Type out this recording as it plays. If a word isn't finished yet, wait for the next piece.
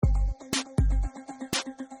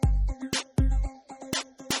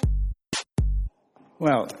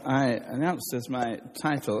Well, I announced as my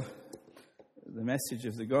title, the message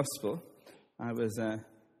of the gospel. I was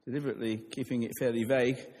deliberately keeping it fairly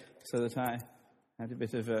vague so that I had a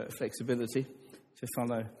bit of flexibility to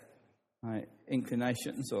follow my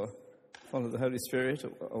inclinations or follow the Holy Spirit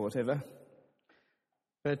or whatever.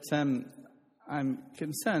 But I'm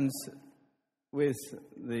concerned with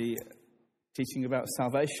the teaching about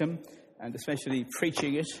salvation and especially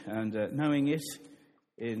preaching it and knowing it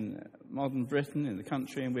in modern Britain, in the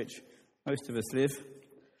country in which most of us live.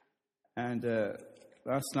 And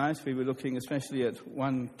last night we were looking especially at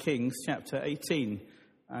 1 Kings chapter 18,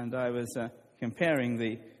 and I was comparing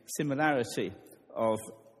the similarity of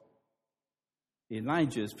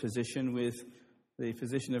Elijah's position with the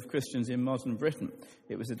position of Christians in modern Britain.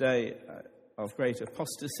 It was a day of great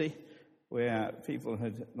apostasy where people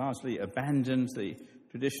had largely abandoned the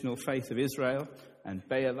traditional faith of Israel, and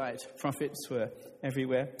Baalite prophets were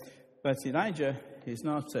everywhere. But Elijah is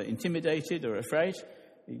not intimidated or afraid.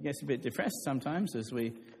 He gets a bit depressed sometimes, as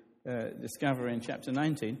we discover in chapter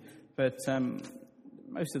 19. But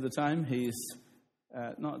most of the time he's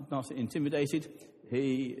not intimidated.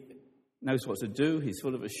 He knows what to do. He's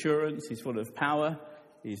full of assurance. He's full of power.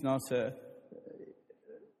 He's not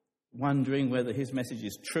wondering whether his message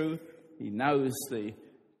is true. He knows the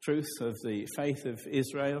truth of the faith of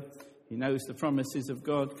Israel. He knows the promises of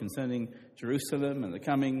God concerning Jerusalem and the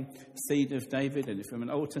coming seed of David. And from an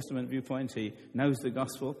Old Testament viewpoint, he knows the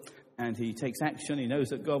gospel and he takes action. He knows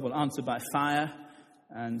that God will answer by fire.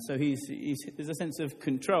 And so there's a sense of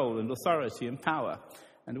control and authority and power.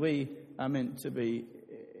 And we are meant to be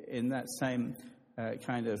in that same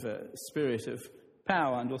kind of spirit of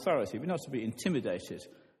power and authority. We're not to be intimidated.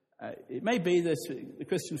 It may be that the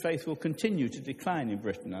Christian faith will continue to decline in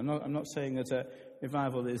Britain. I'm not saying that a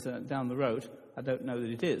revival is down the road. I don't know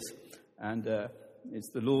that it is. And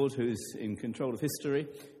it's the Lord who's in control of history.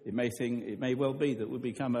 It may well be that we'll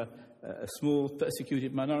become a small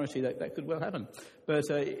persecuted minority. That could well happen. But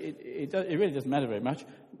it really doesn't matter very much.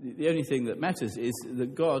 The only thing that matters is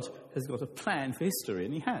that God has got a plan for history,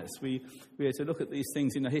 and he has. We are to look at these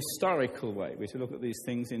things in a historical way. We're to look at these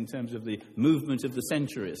things in terms of the movement of the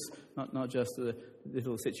centuries, not just the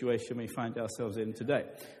little situation we find ourselves in today.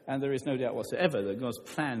 And there is no doubt whatsoever that God's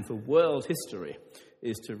plan for world history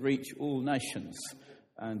is to reach all nations,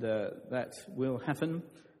 and that will happen.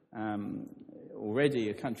 Already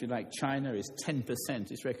a country like China is 10%.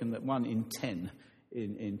 It's reckoned that 1 in 10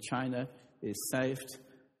 in China is saved.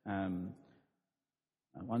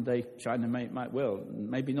 One day China might well,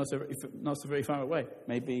 maybe not so very far away.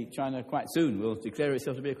 Maybe China quite soon will declare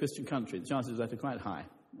itself to be a Christian country. The chances of that are quite high.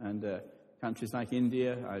 And countries like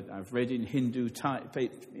India, I've read in Hindu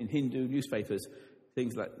newspapers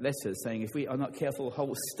things like letters saying if we are not careful,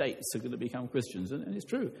 whole states are going to become Christians. And it's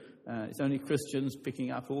true. It's only Christians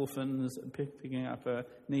picking up orphans, picking up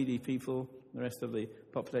needy people. The rest of the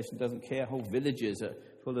population doesn't care. Whole villages are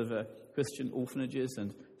full of Christian orphanages.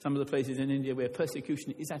 And some of the places in India where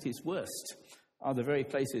persecution is at its worst are the very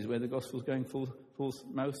places where the gospel is going forth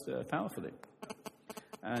most powerfully.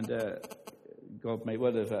 And God may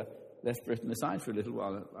well have left Britain aside for a little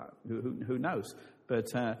while. Who knows? But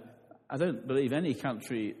I don't believe any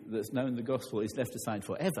country that's known the gospel is left aside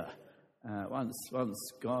forever. Once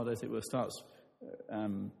God, as it were, starts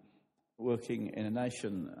working in a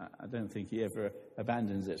nation, I don't think he ever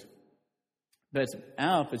abandons it. But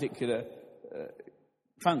our particular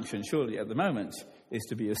function, surely at the moment, is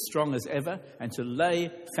to be as strong as ever and to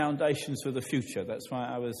lay foundations for the future. That's why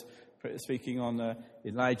I was speaking on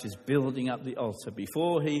Elijah's building up the altar.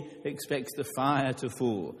 Before he expects the fire to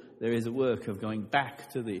fall, there is a work of going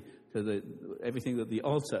back to the everything that the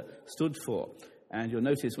altar stood for. And you'll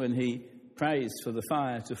notice when he prays for the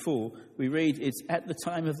fire to fall, we read it's at the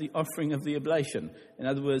time of the offering of the oblation. In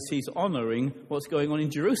other words, he's honouring what's going on in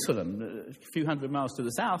Jerusalem. A few hundred miles to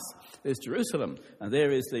the south, there's Jerusalem. And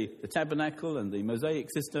there is the tabernacle and the Mosaic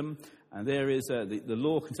system. And there is the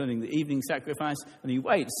law concerning the evening sacrifice. And he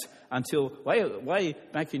waits until way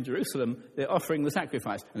back in Jerusalem, they're offering the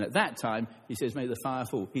sacrifice. And at that time, he says, may the fire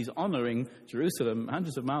fall. He's honouring Jerusalem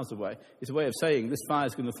hundreds of miles away. It's a way of saying this fire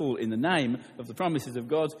is going to fall in the name of the promises of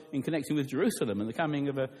God in connection with Jerusalem and the coming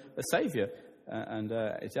of a Saviour. And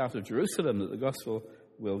it's out of Jerusalem that the gospel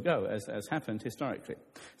will go, as happened historically.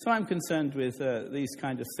 So I'm concerned with these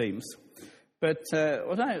kind of themes. But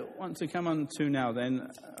what I want to come on to now then,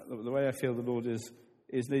 the way I feel the Lord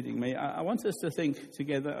is leading me, I want us to think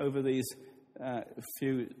together over these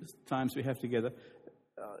few times we have together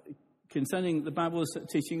concerning the Bible's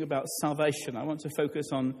teaching about salvation. I want to focus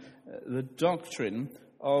on the doctrine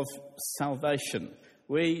of salvation.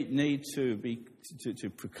 We need to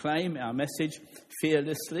proclaim our message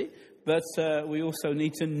fearlessly, but we also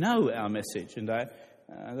need to know our message, and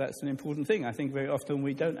that's an important thing. I think very often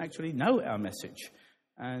we don't actually know our message,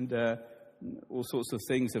 and all sorts of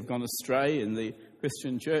things have gone astray in the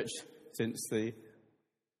Christian church since the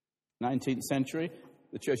 19th century.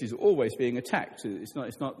 The church is always being attacked. It's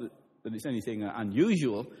not that it's anything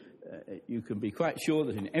unusual. You can be quite sure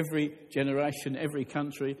that in every generation, every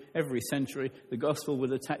country, every century, the gospel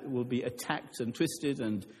will be attacked and twisted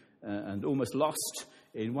and almost lost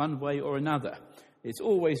in one way or another. It's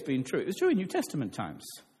always been true. It was true in New Testament times.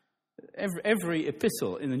 Every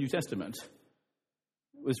epistle in the New Testament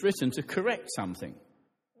was written to correct something.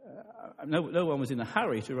 No one was in a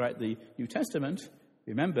hurry to write the New Testament.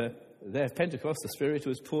 Remember, there at Pentecost, the Spirit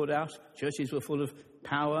was poured out. Churches were full of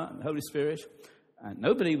power and the Holy Spirit. And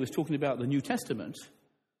nobody was talking about the New Testament.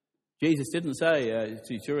 Jesus didn't say,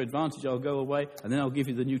 to your advantage, I'll go away, and then I'll give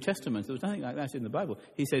you the New Testament. There was nothing like that in the Bible.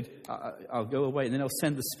 He said, I'll go away, and then I'll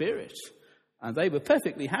send the Spirit. And they were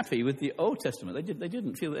perfectly happy with the Old Testament. They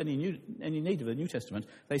didn't feel any need of the New Testament.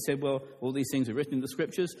 They said, well, all these things are written in the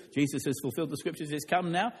Scriptures. Jesus has fulfilled the Scriptures. It's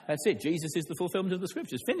come now. That's it. Jesus is the fulfillment of the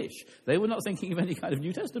Scriptures. Finish. They were not thinking of any kind of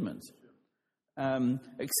New Testament.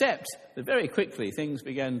 Except that very quickly things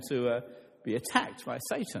began to be attacked by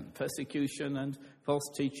Satan. Persecution and false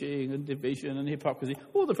teaching and division and hypocrisy.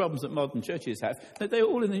 All the problems that modern churches have, they're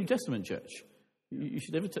all in the New Testament church. You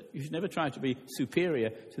should never try to be superior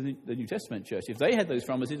to the New Testament church. If they had those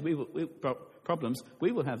problems,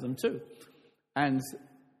 we will have them too. And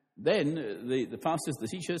then the pastors, the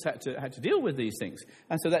teachers had to deal with these things.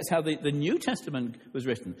 And so that's how the New Testament was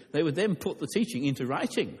written. They would then put the teaching into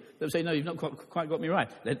writing. They would say, no, you've not quite got me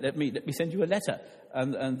right. Let me send you a letter.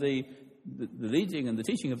 And the leading and the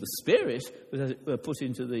teaching of the Spirit was put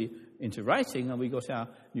into writing, and we got our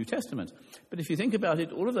New Testament. But if you think about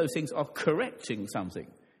it, all of those things are correcting something.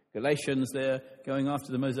 Galatians, they're going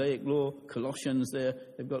after the Mosaic law. Colossians,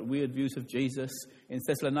 they've got weird views of Jesus. In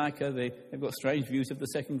Thessalonica, they've got strange views of the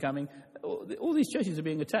second coming. All these churches are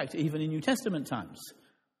being attacked, even in New Testament times.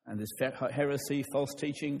 And there's heresy, false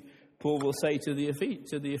teaching. Paul will say to the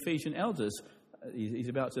Ephesian elders, he's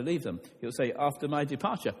about to leave them, he'll say, after my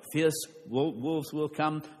departure, fierce wolves will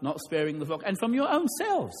come, not sparing the flock. And from your own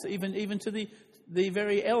selves, even to the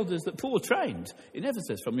very elders that Paul trained in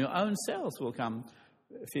Ephesus, from your own selves will come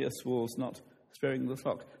fierce wolves, not sparing the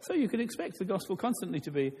flock. So you can expect the gospel constantly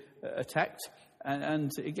to be attacked,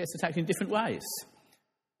 and it gets attacked in different ways.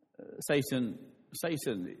 Satan,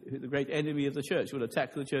 the great enemy of the church, will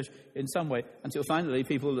attack the church in some way, until finally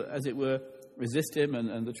people, as it were, resist him,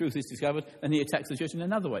 and the truth is discovered, and he attacks the church in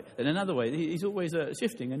another way. In another way, he's always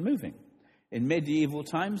shifting and moving. In medieval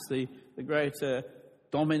times, the great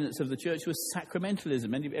dominance of the church was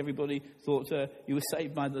sacramentalism. Everybody thought you were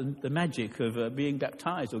saved by the magic of being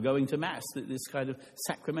baptized or going to Mass, this kind of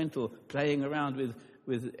sacramental playing around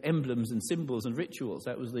with emblems and symbols and rituals.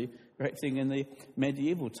 That was the great thing in the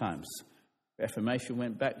medieval times. Reformation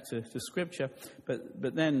went back to Scripture,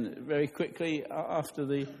 but then very quickly after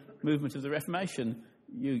the movement of the Reformation,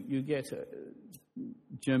 you get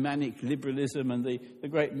Germanic liberalism, and the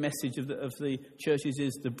great message of the churches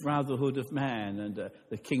is the brotherhood of man and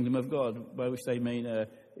the kingdom of God, by which they mean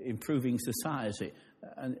improving society,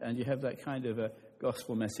 and you have that kind of a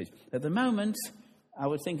gospel message. At the moment, I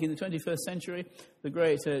would think in the 21st century, the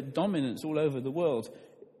great dominance all over the world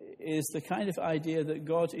is the kind of idea that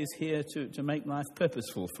God is here to make life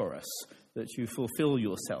purposeful for us, that you fulfill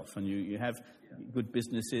yourself and you have good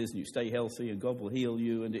businesses and you stay healthy and God will heal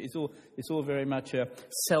you, and it's all very much a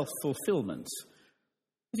self-fulfillment.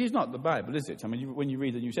 It is not the Bible, is it? I mean, when you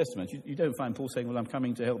read the New Testament, you don't find Paul saying, well, I'm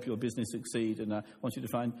coming to help your business succeed and I want you to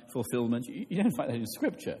find fulfillment. You don't find that in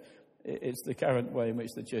Scripture. It's the current way in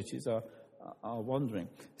which the churches are wandering.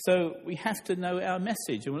 So we have to know our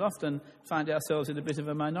message, and we'll often find ourselves in a bit of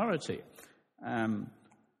a minority.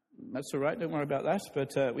 That's all right, don't worry about that,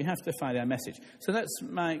 but we have to find our message. So that's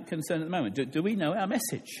my concern at the moment. Do we know our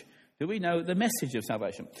message? Do we know the message of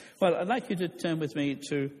salvation? Well, I'd like you to turn with me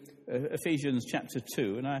to Ephesians chapter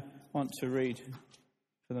 2, and I want to read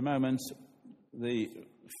for the moment the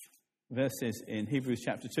verses in Hebrews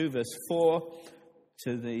chapter 2, verse 4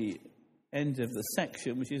 to the end of the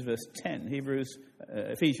section, which is verse 10.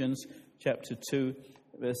 Ephesians chapter 2,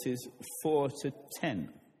 verses 4 to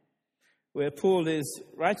 10, where Paul is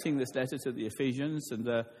writing this letter to the Ephesians, and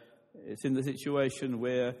it's in the situation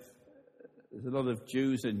where there's a lot of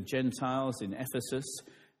Jews and Gentiles in Ephesus,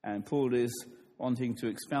 and Paul is wanting to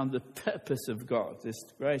expound the purpose of God, this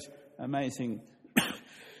great, amazing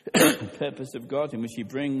purpose of God in which he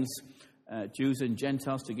brings Jews and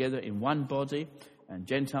Gentiles together in one body, and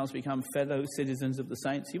Gentiles become fellow citizens of the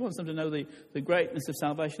saints. He wants them to know the greatness of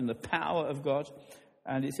salvation, the power of God.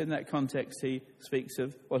 And it's in that context he speaks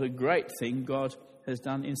of what a great thing God has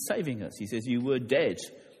done in saving us. He says, you were dead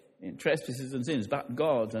in trespasses and sins, but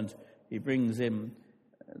God, and he brings in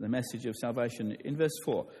the message of salvation in verse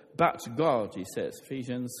 4. But God, he says,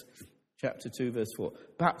 Ephesians chapter 2, verse 4.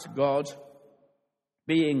 But God,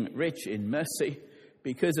 being rich in mercy,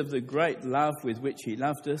 because of the great love with which he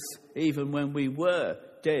loved us, even when we were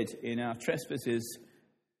dead in our trespasses,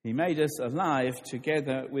 he made us alive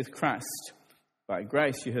together with Christ. By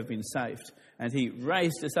grace you have been saved. And he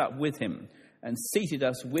raised us up with him and seated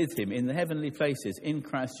us with him in the heavenly places in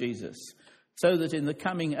Christ Jesus, so that in the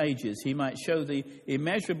coming ages he might show the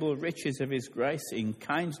immeasurable riches of his grace in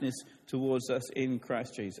kindness towards us in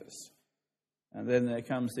Christ Jesus. And then there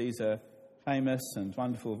comes these famous and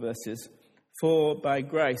wonderful verses. For by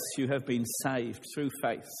grace you have been saved through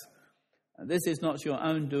faith. And this is not your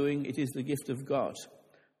own doing, it is the gift of God,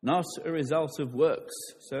 not a result of works,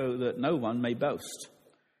 so that no one may boast.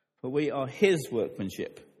 For we are his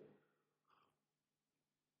workmanship,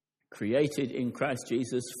 created in Christ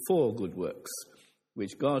Jesus for good works,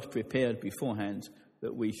 which God prepared beforehand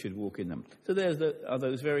that we should walk in them. So there are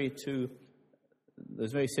those very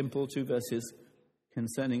simple two verses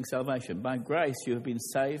concerning salvation. By grace you have been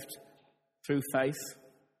saved through faith.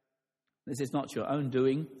 This is not your own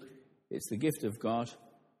doing, it's the gift of God,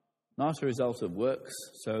 not a result of works,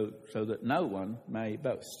 so that no one may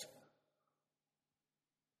boast.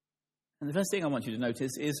 And the first thing I want you to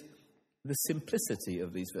notice is the simplicity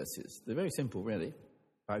of these verses. They're very simple, really.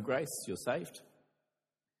 By grace, you're saved.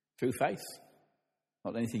 Through faith.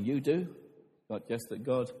 Not anything you do, but just that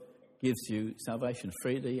God gives you salvation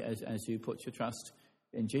freely as you put your trust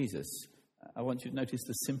in Jesus. I want you to notice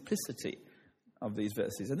the simplicity of these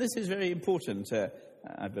verses. And this is very important,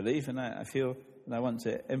 I believe, and I feel that I want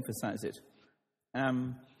to emphasize it.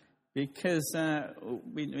 Because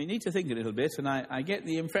we need to think a little bit, and I get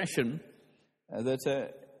the impression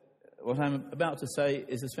that what I'm about to say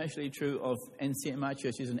is especially true of NCMI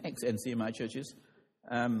churches and ex-NCMI churches.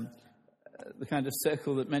 The kind of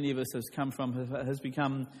circle that many of us has come from has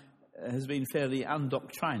been fairly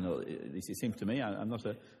undoctrinal, at least it seems to me.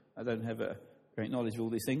 I don't have a great knowledge of all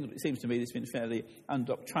these things, but it seems to me it's been fairly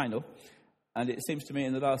undoctrinal. And it seems to me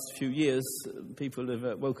in the last few years, people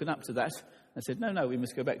have woken up to that and said, no, we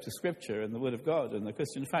must go back to Scripture and the Word of God and the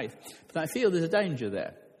Christian faith. But I feel there's a danger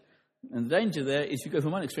there. And the danger there is you go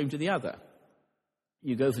from one extreme to the other.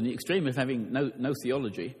 You go from the extreme of having no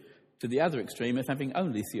theology to the other extreme of having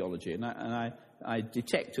only theology. And I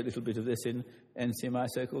detect a little bit of this in NCMI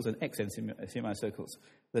circles and ex-NCMI circles,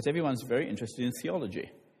 that everyone's very interested in theology.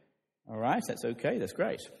 All right, that's okay, that's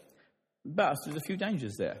great. But there's a few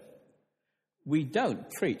dangers there. We don't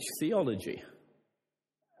preach theology.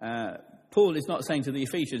 Paul is not saying to the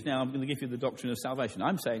Ephesians, now I'm going to give you the doctrine of salvation.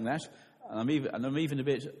 I'm saying that, and I'm even a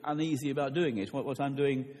bit uneasy about doing it. What I'm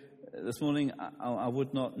doing this morning, I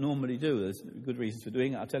would not normally do. There's good reasons for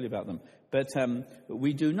doing it. I'll tell you about them. But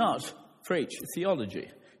we do not preach theology.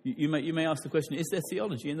 You may ask the question, is there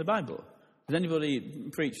theology in the Bible? Does anybody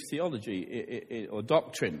preach theology or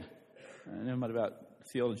doctrine? Never mind about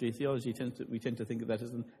theology. Theology, we tend to think of that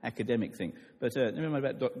as an academic thing. But never mind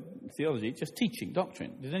about theology, just teaching,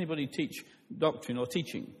 doctrine. Does anybody teach doctrine or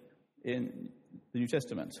teaching in the New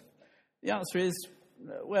Testament? The answer is,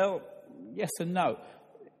 well, yes and no.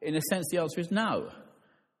 In a sense, the answer is no.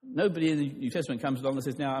 Nobody in the New Testament comes along and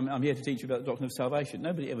says, now I'm here to teach you about the doctrine of salvation.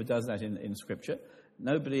 Nobody ever does that in Scripture.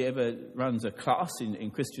 Nobody ever runs a class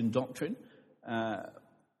in Christian doctrine.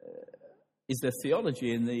 Is there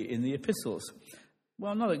theology in the epistles?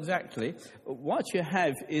 Well, not exactly. What you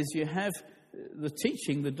have is the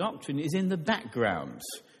teaching, the doctrine is in the background.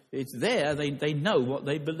 It's there. They know what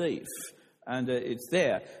they believe. And it's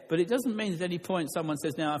there. But it doesn't mean at any point someone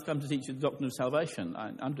says, now I've come to teach you the doctrine of salvation.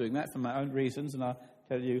 I'm doing that for my own reasons, and I'll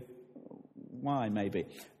tell you why, maybe.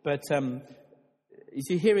 But you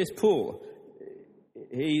see, here is Paul.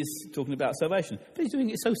 He's talking about salvation. But he's doing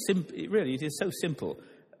it so simple. Really, it is so simple.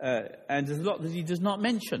 And there's a lot that he does not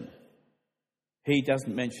mention. He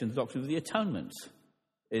doesn't mention the doctrine of the atonement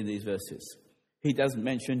in these verses. He doesn't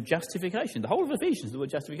mention justification. The whole of Ephesians, the word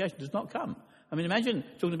justification does not come. I mean, imagine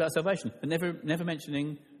talking about salvation and never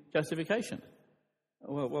mentioning justification.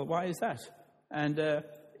 Well, why is that? And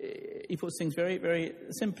he puts things very, very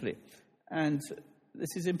simply. And this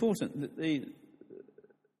is important. The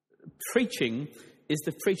preaching is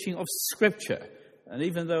the preaching of Scripture. And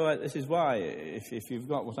even though this is why, if you've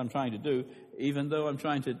got what I'm trying to do, even though I'm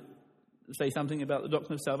trying to say something about the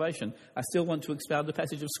doctrine of salvation, I still want to expound the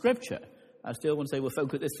passage of Scripture I still want to say, well,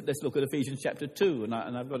 folks, let's look at Ephesians chapter 2, and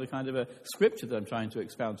I've got a kind of a scripture that I'm trying to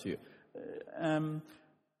expound to you.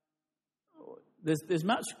 There's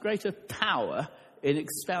much greater power in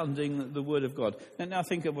expounding the Word of God. And now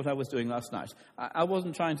think of what I was doing last night. I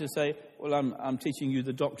wasn't trying to say, well, I'm teaching you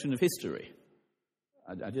the doctrine of history.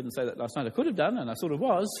 I didn't say that last night. I could have done, and I sort of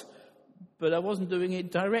was, but I wasn't doing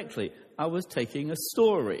it directly. I was taking a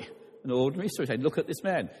story, an ordinary story, saying, look at this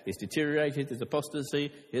man. He's deteriorated, there's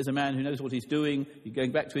apostasy, here's a man who knows what he's doing, he's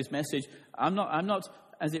going back to his message. I'm not,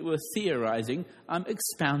 as it were, theorizing, I'm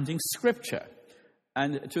expounding Scripture.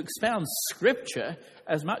 And to expound Scripture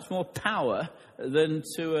has much more power than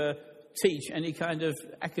to teach any kind of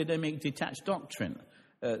academic detached doctrine.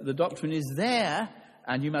 The doctrine is there,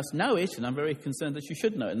 and you must know it, and I'm very concerned that you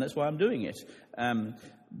should know it, and that's why I'm doing it.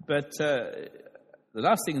 But the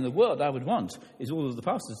last thing in the world I would want is all of the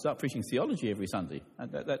pastors start preaching theology every Sunday. And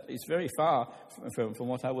that is very far from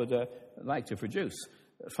what I would like to produce.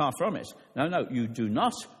 Far from it. No, you do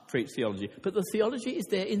not preach theology. But the theology is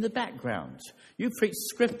there in the background. You preach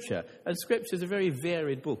Scripture, and Scripture is a very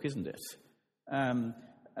varied book, isn't it?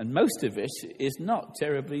 And most of it is not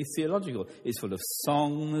terribly theological. It's full of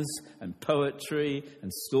songs and poetry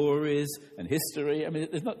and stories and history. I mean,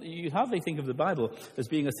 you hardly think of the Bible as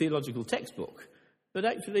being a theological textbook. But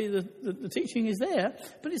actually, the teaching is there,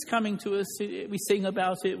 but it's coming to us. We sing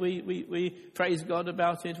about it, we praise God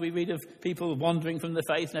about it, we read of people wandering from the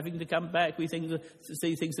faith and having to come back, we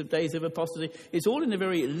see things of days of apostasy. It's all in a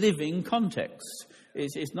very living context.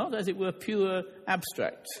 It's not, as it were, pure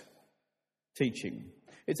abstract teaching.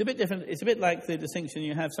 It's a bit different. It's a bit like the distinction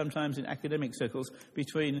you have sometimes in academic circles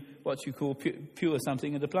between what you call pure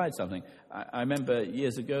something and applied something. I remember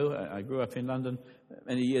years ago, I grew up in London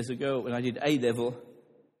many years ago, when I did A-level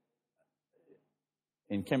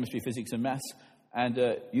in chemistry, physics and maths, and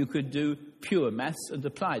you could do pure maths and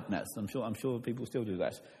applied maths. I'm sure people still do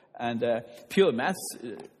that. And pure maths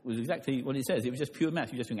was exactly what it says. It was just pure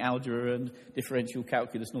maths. You were just doing algebra and differential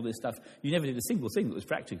calculus and all this stuff. You never did a single thing that was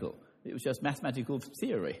practical. It was just mathematical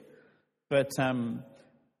theory. But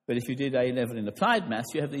if you did A-level in applied maths,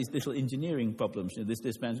 you have these little engineering problems. You know,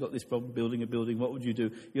 this man's got this problem, building a building, what would you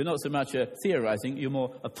do? You're not so much theorizing, you're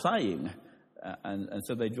more applying. And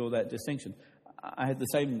so they draw that distinction. I had the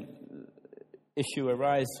same issue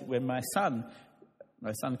arise when my son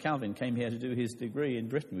Calvin came here to do his degree in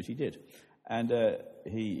Britain, which he did. And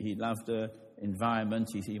he loved environment.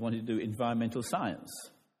 He wanted to do environmental science.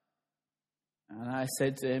 And I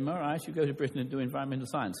said to him, all right, you go to Britain and do environmental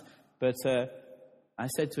science. But I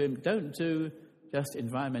said to him, don't do just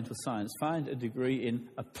environmental science. Find a degree in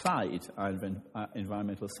applied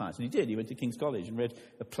environmental science. And he did. He went to King's College and read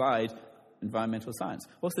applied environmental science.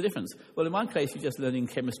 What's the difference? Well, in one case, you're just learning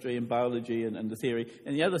chemistry and biology and the theory.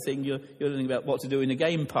 And the other thing, you're learning about what to do in a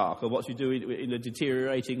game park, or what you do in a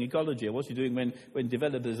deteriorating ecology, or what you're doing when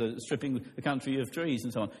developers are stripping the country of trees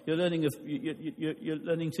and so on. You're learning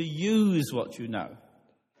to use what you know.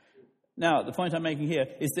 Now, the point I'm making here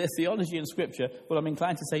is there theology in Scripture? Well, I'm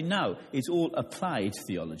inclined to say no. It's all applied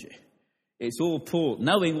theology. It's all Paul,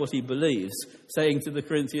 knowing what he believes, saying to the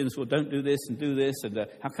Corinthians, well, don't do this, and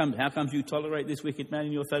how come you tolerate this wicked man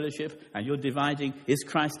in your fellowship, and you're dividing? Is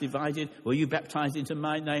Christ divided? Were you baptized into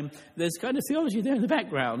my name? There's kind of theology there in the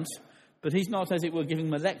background, but he's not, as it were, giving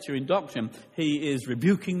them a lecture in doctrine. He is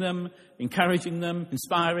rebuking them, encouraging them,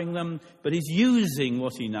 inspiring them, but he's using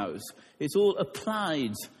what he knows. It's all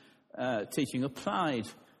applied teaching, applied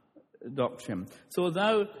doctrine. So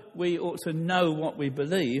although we ought to know what we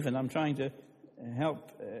believe, and I'm trying to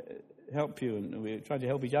help you, and we're trying to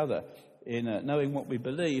help each other in knowing what we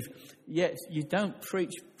believe, yet you don't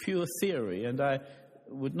preach pure theory, and I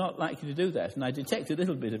would not like you to do that. And I detect a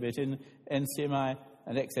little bit of it in NCMI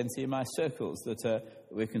and ex-NCMI circles, that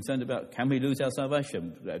we're concerned about, can we lose our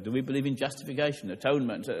salvation? Do we believe in justification,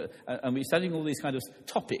 atonement? And we're studying all these kind of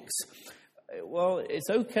topics. Well, it's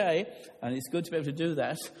okay, and it's good to be able to do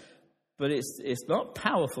that, but it's not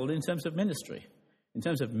powerful in terms of ministry. In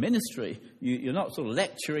terms of ministry, you're not sort of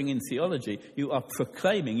lecturing in theology. You are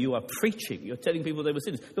proclaiming, you are preaching. You're telling people they were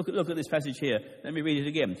sinners. Look at this passage here. Let me read it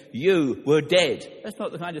again. You were dead. That's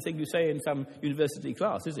not the kind of thing you say in some university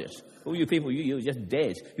class, is it? All you people, you were just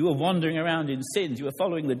dead. You were wandering around in sins. You were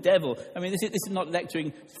following the devil. I mean, this is not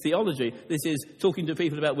lecturing theology. This is talking to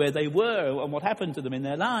people about where they were and what happened to them in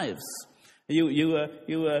their lives. You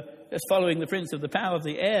were just following the prince of the power of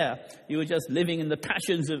the air. You were just living in the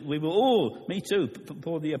passions of... We were all, me too,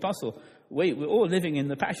 Paul the Apostle, we were all living in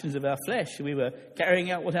the passions of our flesh. We were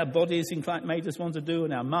carrying out what our bodies made us want to do,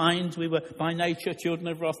 and our minds. We were, by nature, children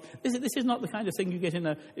of wrath. This is not the kind of thing you get in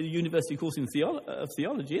a university course in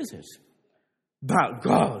theology, is it? But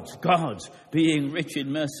God, being rich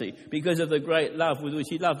in mercy, because of the great love with which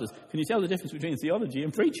he loved us. Can you tell the difference between theology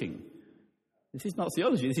and preaching? This is not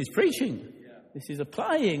theology, this is preaching. This is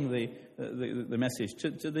applying the message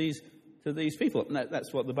to these people. And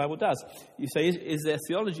that's what the Bible does. You say, is there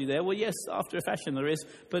theology there? Well, yes, after a fashion there is,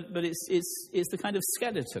 but it's the kind of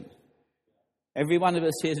skeleton. Every one of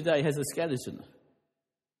us here today has a skeleton.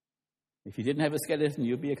 If you didn't have a skeleton,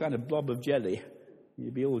 you'd be a kind of blob of jelly.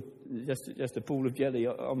 You'd be all just a pool of jelly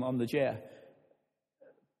on the chair.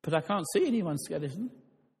 But I can't see anyone's skeleton.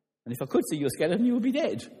 And if I could see your skeleton, you would be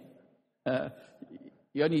dead.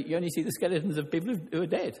 You only see the skeletons of people who are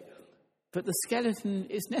dead. But the skeleton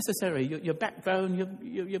is necessary. Your backbone,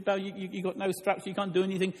 you've got no structure, you can't do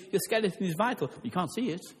anything. Your skeleton is vital. You can't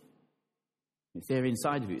see it. It's there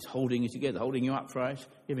inside of you. It's holding you together, holding you upright,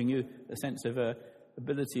 giving you a sense of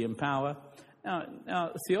ability and power.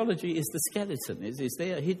 Now, theology is the skeleton. It's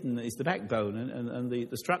there hidden. It's the backbone and the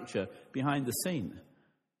structure behind the scene.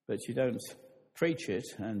 But you don't preach it.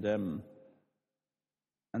 And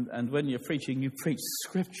when you're preaching, you preach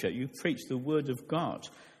Scripture. You preach the Word of God.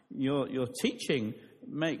 Your teaching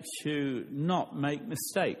makes you not make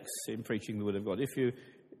mistakes in preaching the Word of God.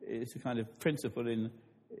 It's a kind of principle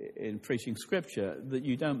in preaching Scripture, that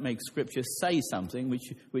you don't make Scripture say something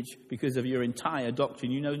which because of your entire doctrine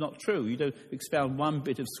you know is not true. You don't expound one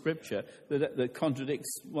bit of Scripture that contradicts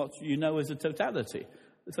what you know as a totality.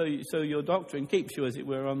 So your doctrine keeps you, as it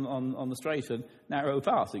were, on the straight and narrow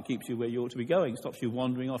path. It keeps you where you ought to be going, stops you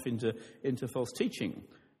wandering off into false teaching,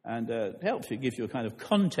 and helps you, gives you a kind of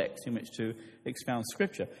context in which to expound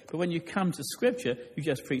Scripture. But when you come to Scripture, you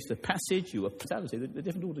just preach the passage, you are totality. They're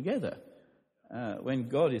different altogether. When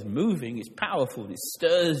God is moving, it's powerful, it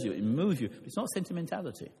stirs you, it moves you. But it's not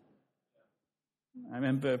sentimentality. I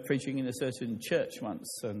remember preaching in a certain church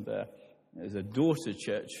once, and there's a daughter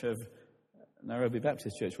church of Nairobi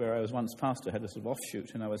Baptist Church, where I was once pastor, had a sort of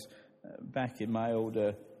offshoot, and I was back in my old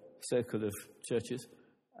circle of churches,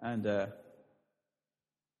 and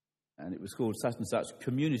it was called such and such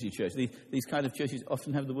community church. These kind of churches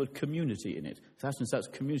often have the word community in it. Such and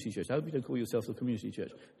such community church. I hope you don't call yourselves a community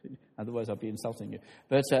church. Otherwise I'll be insulting you.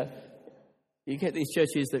 But you get these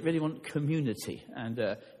churches that really want community. And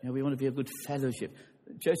we want to be a good fellowship.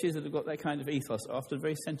 Churches that have got that kind of ethos are often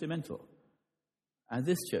very sentimental. And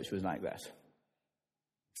this church was like that.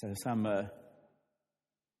 So some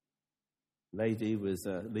lady was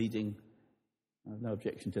leading. I have no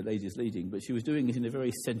objection to ladies leading, but she was doing it in a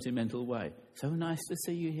very sentimental way. So nice to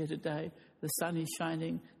see you here today. The sun is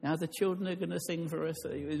shining. Now the children are going to sing for us.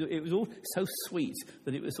 It was all so sweet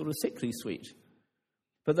that it was sort of sickly sweet.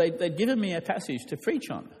 But they'd given me a passage to preach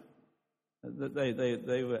on.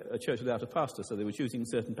 They were a church without a pastor, so they were choosing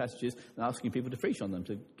certain passages and asking people to preach on them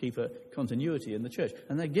to keep a continuity in the church.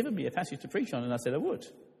 And they'd given me a passage to preach on, and I said I would.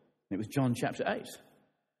 And it was John chapter 8.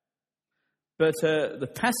 But the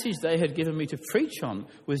passage they had given me to preach on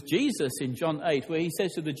was Jesus in John 8, where he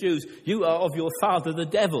says to the Jews, "You are of your father the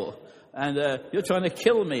devil, and you're trying to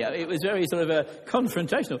kill me." It was very sort of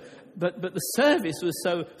confrontational. But the service was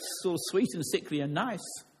so sort of sweet and sickly and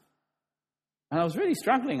nice. And I was really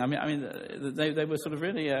struggling. I mean, they were sort of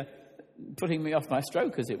really putting me off my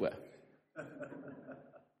stroke, as it were.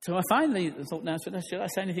 So I finally thought, now, should I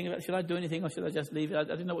say anything about it? Should I do anything, or should I just leave it? I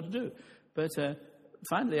didn't know what to do. But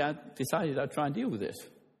finally, I decided I'd try and deal with it.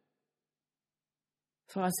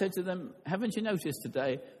 So I said to them, haven't you noticed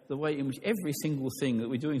today the way in which every single thing that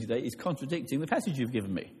we're doing today is contradicting the passage you've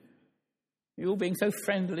given me? You're all being so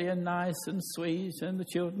friendly and nice and sweet, and the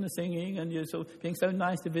children are singing, and you're sort of being so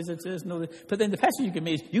nice to visitors and all that. But then the passage you give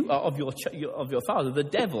me is, you are of your father, the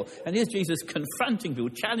devil. And here's Jesus confronting people,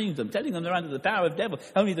 challenging them, telling them they're under the power of the devil.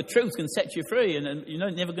 Only the truth can set you free, and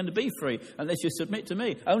you're never going to be free unless you submit to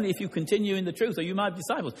me. Only if you continue in the truth are you my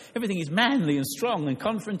disciples. Everything is manly and strong and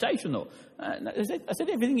confrontational. I said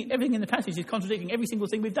everything in the passage is contradicting every single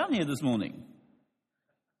thing we've done here this morning.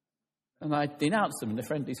 And I denounced them in a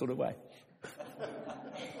friendly sort of way.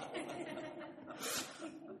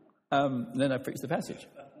 Then I preached the passage.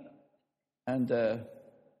 And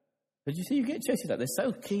but you see, you get churches like they're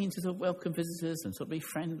so keen to sort of welcome visitors and sort of be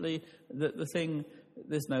friendly.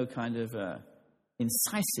 There's no kind of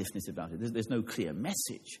incisiveness about it. There's no clear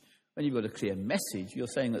message. When you've got a clear message, you're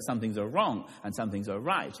saying that some things are wrong and some things are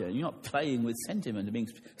right. You're not playing with sentiment and being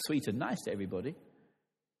sweet and nice to everybody.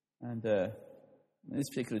 And in this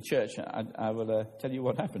particular church, I will tell you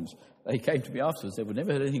what happened. They came to me afterwards. They would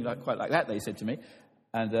never heard anything quite like that, they said to me.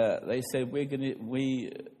 And they said,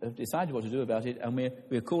 we have decided what to do about it, and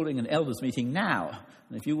we're calling an elders meeting now.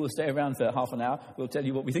 And if you will stay around for half an hour, we'll tell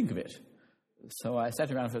you what we think of it. So I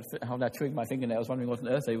sat around for a whole hour chewing my fingernails, wondering what on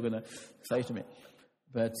earth they were going to say to me.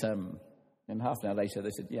 But and half an hour later, they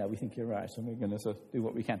said, yeah, we think you're right, and we're going to sort of do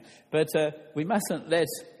what we can. But we mustn't let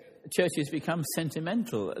churches become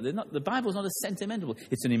sentimental. The Bible's not a sentimental book.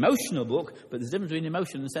 It's an emotional book, but there's a difference between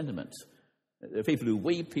emotion and sentiment. There are people who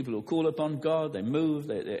weep, people who call upon God, they move,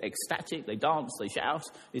 they're ecstatic, they dance, they shout.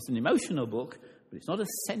 It's an emotional book, but it's not a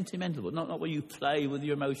sentimental book, not where you play with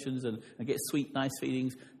your emotions and get sweet, nice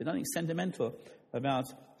feelings. There's nothing sentimental about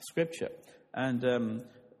Scripture. And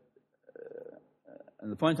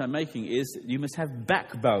the point I'm making is you must have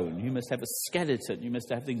backbone, you must have a skeleton, you must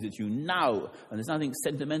have things that you know, and there's nothing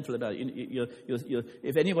sentimental about it.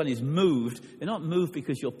 If anyone is moved, they're not moved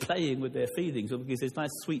because you're playing with their feelings or because there's nice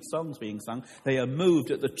sweet songs being sung. They are moved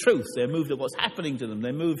at the truth, they're moved at what's happening to them,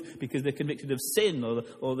 they're moved because they're convicted of sin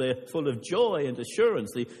or they're full of joy and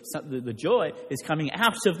assurance. The joy is coming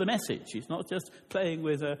out of the message. It's not just playing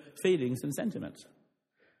with feelings and sentiments.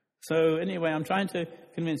 So anyway, I'm trying to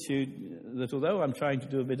convince you that although I'm trying to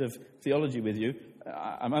do a bit of theology with you,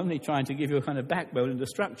 I'm only trying to give you a kind of backbone and a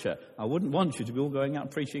structure. I wouldn't want you to be all going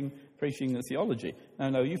out preaching the theology.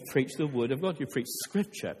 No, you preach the Word of God. You preach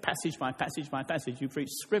Scripture, passage by passage by passage. You preach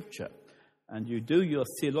Scripture. And you do your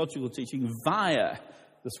theological teaching via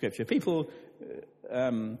the Scripture. People,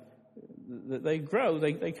 they grow,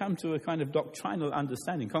 they come to a kind of doctrinal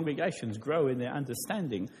understanding. Congregations grow in their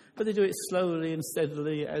understanding, but they do it slowly and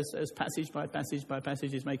steadily as passage by passage by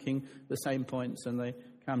passage is making the same points, and they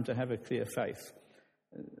come to have a clear faith,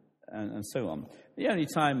 and so on. The only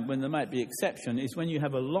time when there might be exception is when you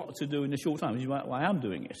have a lot to do in a short time, which is why I'm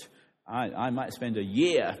doing it. I might spend a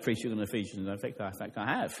year preaching on Ephesians. In fact, I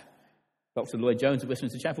have. Dr. Lloyd Jones at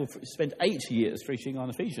Westminster Chapel spent 8 years preaching on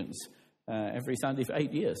Ephesians. Every Sunday for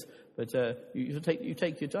 8 years. But you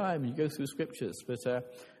take your time and you go through Scriptures. But the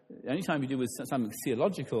only time you do with something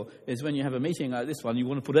theological is when you have a meeting like this one, you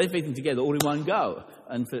want to put everything together all in one go.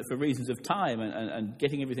 And for reasons of time and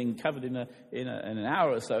getting everything covered in an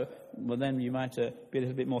hour or so, well, then you might be a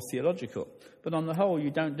little bit more theological. But on the whole,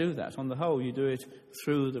 you don't do that. On the whole, you do it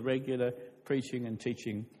through the regular preaching and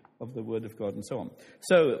teaching of the Word of God and so on.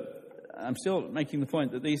 So I'm still making the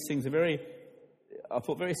point that these things are I'll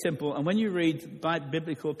put very simple, and when you read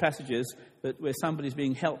biblical passages where somebody's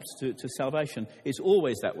being helped to salvation, it's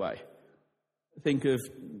always that way. Think of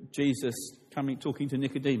Jesus talking to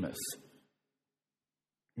Nicodemus.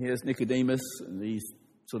 Here's Nicodemus, and he's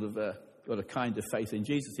sort of got a kind of faith in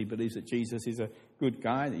Jesus. He believes that Jesus is a good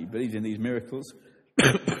guy, that he believes in these miracles,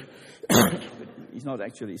 but he's not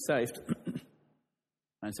actually saved.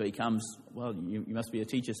 And so he comes, well, you must be a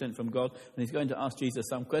teacher sent from God, and he's going to ask Jesus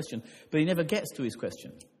some question, but he never gets to his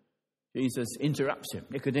question. Jesus interrupts him.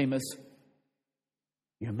 Nicodemus,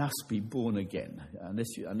 you must be born again.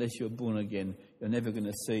 Unless you're born again, you're never going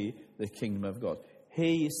to see the kingdom of God.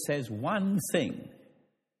 He says one thing.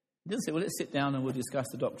 He doesn't say, well, let's sit down and we'll discuss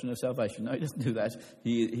the doctrine of salvation. No, he doesn't do that.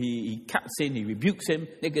 He cuts in, he rebukes him.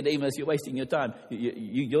 Nicodemus, you're wasting your time.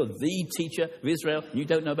 You're the teacher of Israel, and you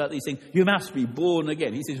don't know about these things. You must be born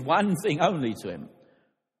again. He says one thing only to him.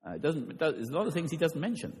 There's a lot of things he doesn't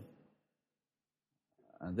mention.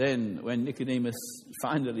 And then when Nicodemus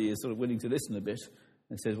finally is sort of willing to listen a bit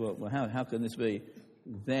and says, well, how can this be?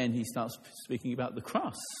 Then he starts speaking about the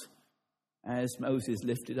cross. As Moses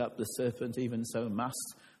lifted up the serpent, even so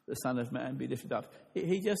must the Son of Man be lifted up.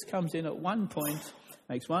 He just comes in at one point,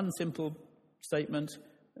 makes one simple statement,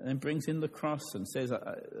 and then brings in the cross and says,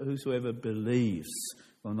 whosoever believes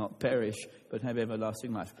will not perish, but have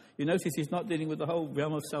everlasting life. You notice he's not dealing with the whole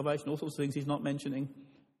realm of salvation, all sorts of things he's not mentioning,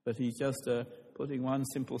 but he's just putting one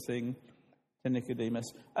simple thing to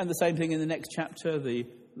Nicodemus. And the same thing in the next chapter, the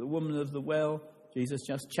woman of the well. Jesus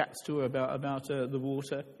just chats to her about the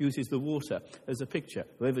water, uses the water as a picture.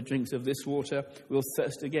 Whoever drinks of this water will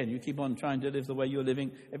thirst again. You keep on trying to live the way you're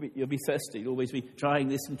living, you'll be thirsty. You'll always be trying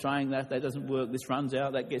this and trying that. That doesn't work. This runs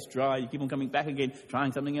out. That gets dry. You keep on coming back again,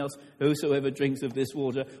 trying something else. Whosoever drinks of this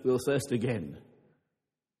water will thirst again.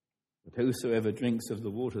 But whosoever drinks of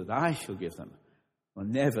the water that I shall give them will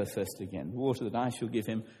never thirst again. The water that I shall give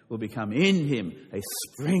him will become in him a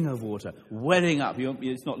spring of water, welling up.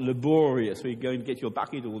 It's not laborious where you go and get your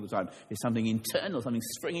bucket all the time. It's something internal, something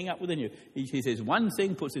springing up within you. He says one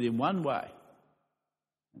thing, puts it in one way.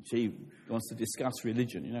 And she wants to discuss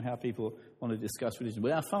religion. You know how people want to discuss religion?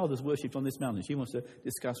 Well, our fathers worshipped on this mountain. She wants to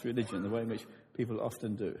discuss religion the way in which people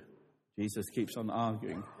often do. Jesus keeps on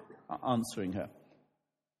answering her.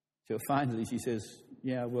 Till finally she says,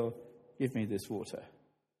 yeah, well, give me this water.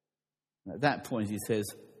 And at that point he says,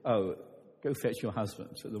 oh, go fetch your husband.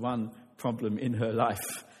 So the one problem in her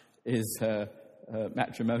life is her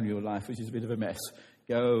matrimonial life, which is a bit of a mess.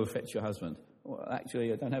 Go fetch your husband. well,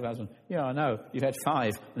 actually, I don't have a husband. Yeah, I know. You've had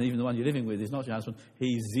 5, and even the one you're living with is not your husband.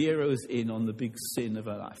 He zeroes in on the big sin of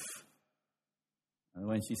her life. And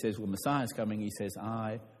when she says, well, Messiah's coming, he says,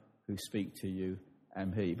 I who speak to you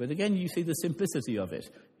am he. But again, you see the simplicity of it.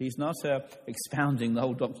 He's not expounding the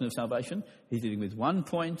whole doctrine of salvation. He's dealing with one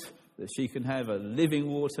point, that she can have a living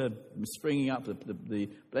water springing up, the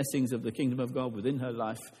blessings of the kingdom of God within her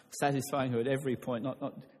life, satisfying her at every point,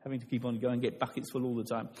 not having to keep on going and get buckets full all the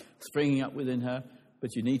time, springing up within her.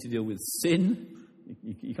 But you need to deal with sin.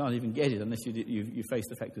 You can't even get it unless you face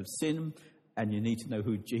the fact of sin, and you need to know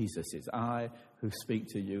who Jesus is. I who speak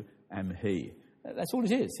to you am he. That's all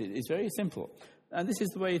it is. It's very simple. And this is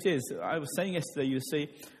the way it is. I was saying yesterday, you see,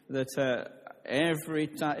 that every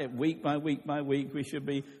time, week by week by week, we should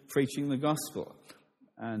be preaching the gospel.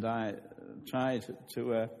 And I tried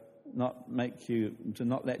to not let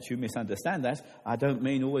you misunderstand that. I don't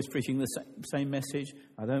mean always preaching the same message.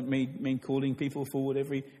 I don't mean calling people forward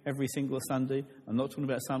every single Sunday. I'm not talking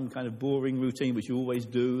about some kind of boring routine which you always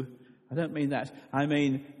do. I don't mean that. I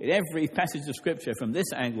mean, in every passage of Scripture, from this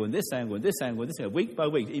angle and this angle and this angle and this angle, week by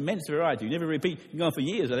week, immense variety. You never repeat. You go on for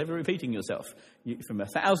years without ever repeating yourself. From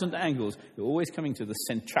 1,000 angles, you're always coming to the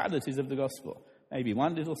centralities of the gospel. Maybe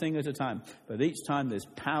one little thing at a time. But each time there's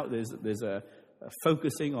power. There's a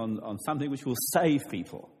focusing on something which will save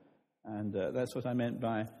people. And that's what I meant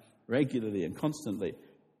by regularly and constantly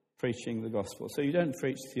preaching the gospel. So you don't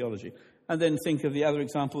preach theology. And then think of the other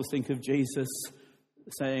examples. Think of Jesus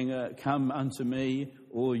saying, come unto me,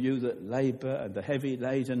 all you that labour and are heavy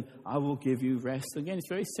laden, I will give you rest. Again, it's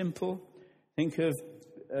very simple. Think of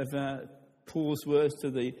Paul's words to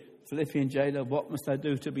the Philippian jailer, what must I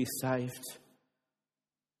do to be saved?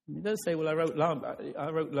 He does say, well, I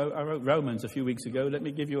wrote Romans a few weeks ago, let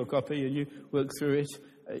me give you a copy and you work through it.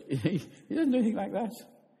 He doesn't do anything like that.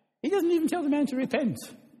 He doesn't even tell the man to repent.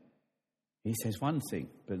 He says one thing,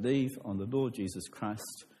 believe on the Lord Jesus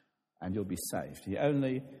Christ and you'll be saved. He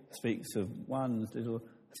only speaks of one little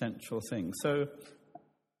central thing. So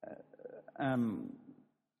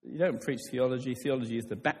you don't preach theology. Theology is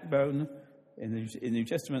the backbone. In the New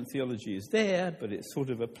Testament, theology is there, but it's sort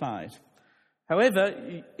of applied.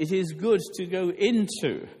 However, it is good to go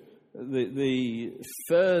into the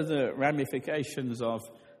further ramifications of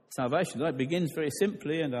salvation. It begins very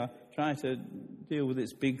simply, and I'll try to deal with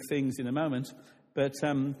its big things in a moment. But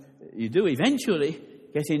you do eventually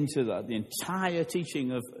get into the entire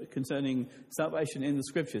teaching concerning salvation in the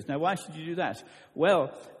Scriptures. Now, why should you do that?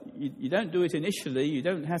 Well, you don't do it initially. You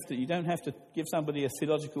don't have to give somebody a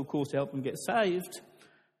theological course to help them get saved.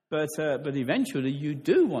 But eventually, you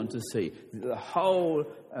do want to see the whole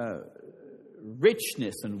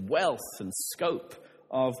richness and wealth and scope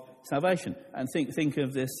of salvation. And think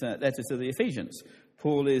of this letter to the Ephesians.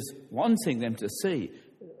 Paul is wanting them to see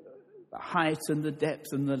the height and the depth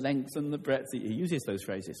and the length and the breadth. He uses those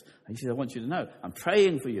phrases. And he says, I want you to know, I'm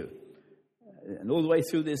praying for you. And all the way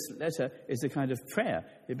through this letter is a kind of prayer.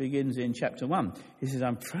 It begins in chapter 1. He says,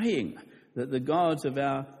 I'm praying that the God of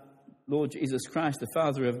our Lord Jesus Christ, the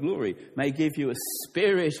Father of glory, may give you a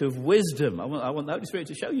spirit of wisdom. I want the Holy Spirit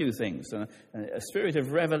to show you things. A spirit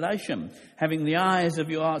of revelation, having the eyes of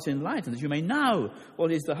your hearts enlightened, that you may know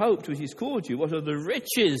what is the hope to which he's called you, what are the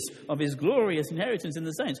riches of his glorious inheritance in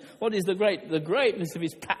the saints, what is the greatness of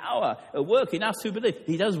his power at work in us who believe.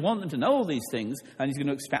 He does want them to know all these things, and he's going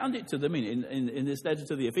to expound it to them in this letter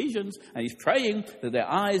to the Ephesians, and he's praying that their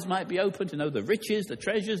eyes might be open to know the riches, the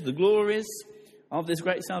treasures, the glories of this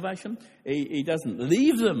great salvation. He doesn't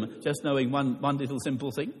leave them just knowing one little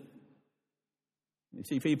simple thing. You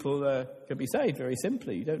see, people can be saved very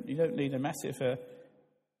simply. You don't need a massive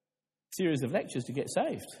series of lectures to get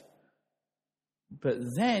saved. But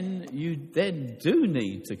then you do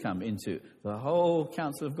need to come into the whole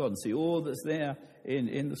counsel of God and see all that's there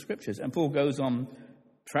in the Scriptures. And Paul goes on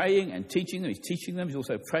praying and teaching them. He's teaching them. He's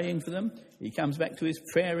also praying for them. He comes back to his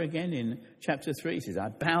prayer again in chapter 3. He says, I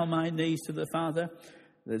bow my knees to the Father,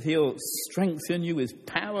 that he'll strengthen you with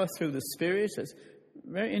power through the Spirit. It's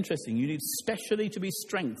very interesting. You need specially to be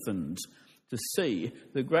strengthened to see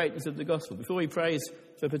the greatness of the gospel. Before he prays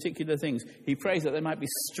for particular things, he prays that they might be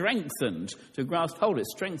strengthened to grasp hold of it,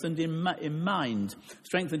 strengthened in mind,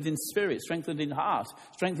 strengthened in spirit, strengthened in heart,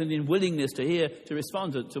 strengthened in willingness to hear, to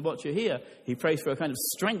respond to what you hear. He prays for a kind of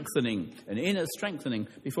strengthening, an inner strengthening,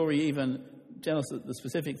 before he even tells us the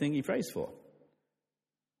specific thing he prays for.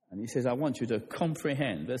 And he says, I want you to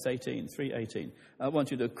comprehend, verse 18, 3:18. I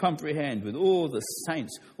want you to comprehend with all the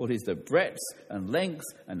saints what is the breadth and length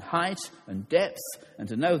and height and depth, and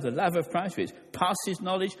to know the love of Christ which passes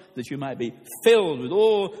knowledge, that you might be filled with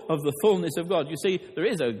all of the fullness of God. You see, there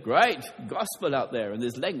is a great gospel out there, and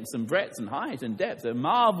there's lengths and breadth and height and depth. There are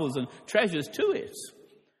marvels and treasures to it.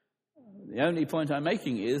 The only point I'm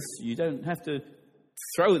making is you don't have to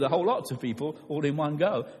throw the whole lot to people all in one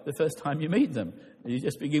go the first time you meet them. You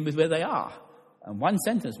just begin with where they are. And one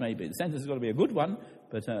sentence maybe. The sentence has got to be a good one,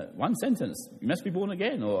 but one sentence. You must be born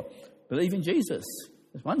again, or believe in Jesus.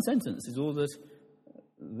 Just one sentence is all that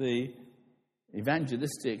the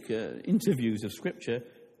evangelistic interviews of Scripture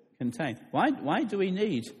contain. Why do we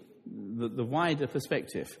need the wider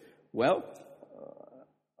perspective? Well,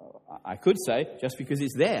 I could say just because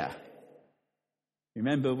it's there.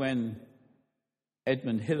 Remember when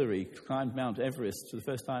Edmund Hillary climbed Mount Everest for the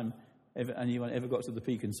first time anyone ever got to the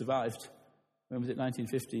peak and survived? When was it,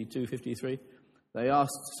 1952, 53? They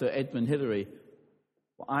asked Sir Edmund Hillary,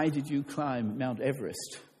 why did you climb Mount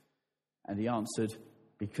Everest? And he answered,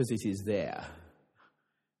 because it is there.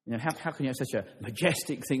 You know, how can you have such a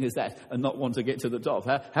majestic thing as that and not want to get to the top?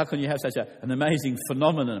 How can you have such an amazing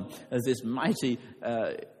phenomenon as this mighty,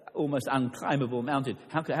 almost unclimbable mountain?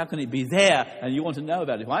 How can it be there and you want to know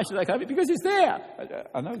about it? Why should I climb it? Because it's there.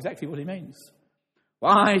 I know exactly what he means.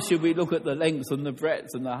 Why should we look at the length and the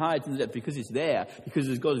breadth and the height and the depth? Because it's there.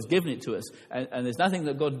 Because God has given it to us. And there's nothing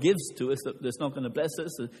that God gives to us that's not going to bless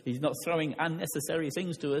us. He's not throwing unnecessary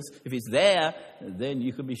things to us. If it's there, then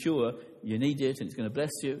you can be sure you need it and it's going to bless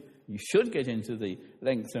you. You should get into the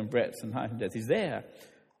length and breadth and height and depth. It's there.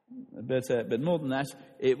 But more than that,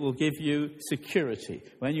 it will give you security.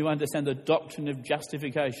 When you understand the doctrine of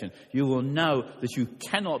justification, you will know that you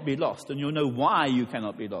cannot be lost, and you'll know why you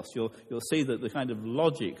cannot be lost. You'll see that the kind of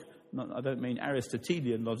logic, I don't mean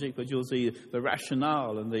Aristotelian logic, but you'll see the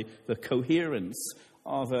rationale and the coherence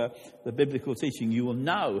of the biblical teaching. You will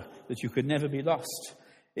know that you could never be lost.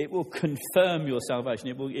 It will confirm your salvation.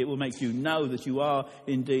 It will make you know that you are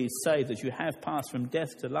indeed saved, that you have passed from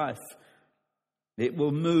death to life. It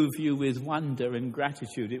will move you with wonder and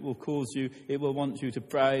gratitude. It will want you to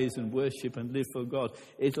praise and worship and live for God.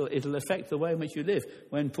 It'll affect the way in which you live.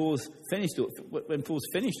 When Paul's finished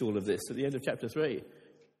all of this at the end of chapter 3,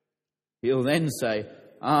 he'll then say,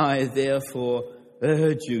 I therefore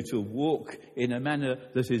urge you to walk in a manner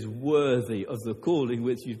that is worthy of the calling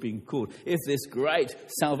which you've been called. If this great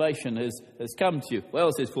salvation has come to you,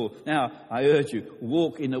 well, says Paul, now I urge you,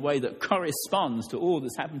 walk in a way that corresponds to all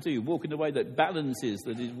that's happened to you. Walk in a way that balances,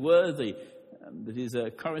 that is worthy, that is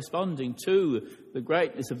corresponding to the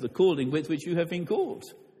greatness of the calling with which you have been called.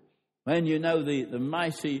 When you know the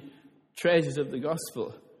mighty treasures of the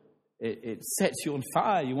gospel, it sets you on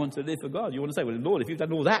fire. You want to live for God. You want to say, well, Lord, if you've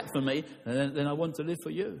done all that for me, then I want to live for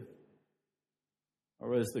you.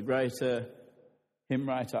 Or as the great hymn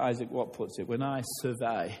writer Isaac Watt puts it, when I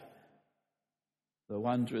survey the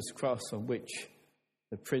wondrous cross on which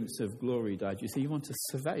the Prince of Glory died. You see, you want to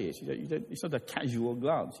survey it. It's not a casual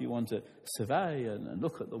glance. You want to survey and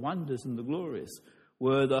look at the wonders and the glories.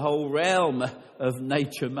 Were the whole realm of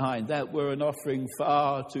nature mine, that were an offering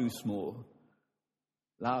far too small.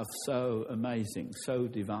 Love so amazing, so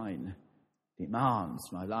divine, demands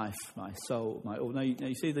my life, my soul, my all. Now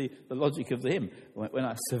you see the logic of the hymn. When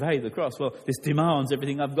I survey the cross, well, this demands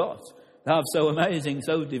everything I've got. Love so amazing,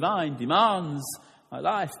 so divine, demands my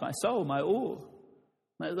life, my soul, my all.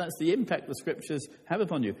 That's the impact the Scriptures have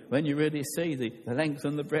upon you. When you really see the length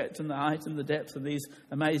and the breadth and the height and the depth of these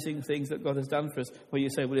amazing things that God has done for us, well, you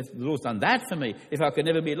say, well, if the Lord's done that for me, if I can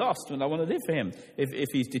never be lost and I want to live for him, if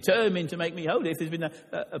he's determined to make me holy, if there's been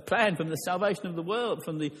a plan from the salvation of the world,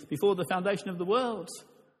 before the foundation of the world,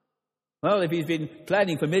 well, if he's been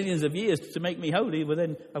planning for millions of years to make me holy, well,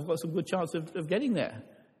 then I've got some good chance of getting there.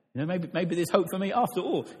 You know, maybe there's hope for me after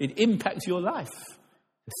all. It impacts your life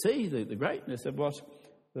to see the greatness of what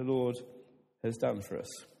the Lord has done for us.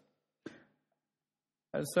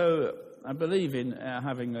 And so I believe in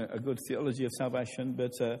having a good theology of salvation,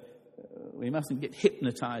 but we mustn't get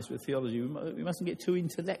hypnotized with theology. We mustn't get too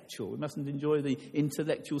intellectual. We mustn't enjoy the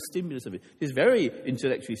intellectual stimulus of it. It's very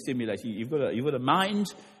intellectually stimulating. You've got a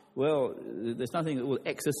mind. Well, there's nothing that will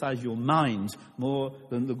exercise your mind more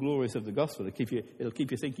than the glories of the gospel. It'll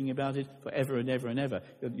keep you thinking about it forever and ever and ever.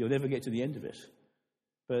 You'll never get to the end of it.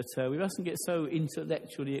 But we mustn't get so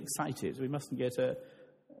intellectually excited. We mustn't think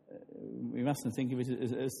of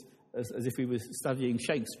it as if we were studying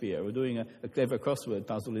Shakespeare or doing a clever crossword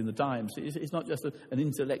puzzle in the Times. It's not just an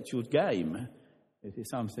intellectual game. It is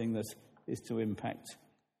something that is to impact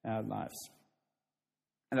our lives.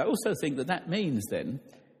 And I also think that means then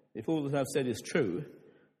if all that I've said is true,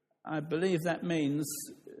 I believe that means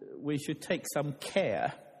we should take some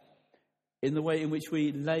care in the way in which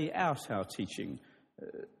we lay out our teaching.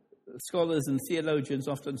 Scholars and theologians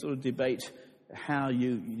often sort of debate how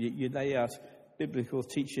you lay out biblical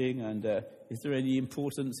teaching, and is there any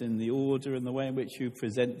importance in the order and the way in which you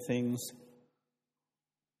present things?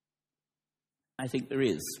 I think there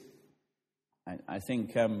is. I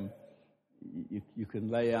think you can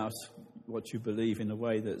lay out what you believe in a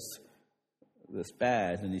way that's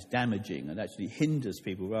bad and is damaging and actually hinders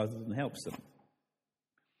people rather than helps them.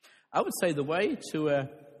 I would say the way to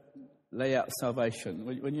lay out salvation,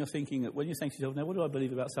 when you're saying to yourself, now what do I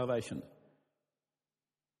believe about salvation?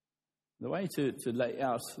 The way to lay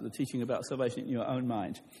out the teaching about salvation in your own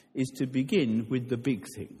mind is to begin with the big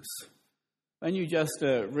things. When you just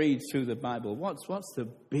read through the Bible, what's the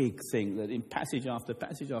big thing that in passage after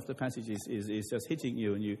passage after passage is just hitting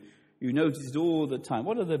you, and you notice it all the time?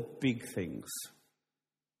 What are the big things?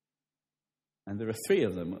 And there are 3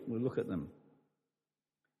 of them. We'll look at them.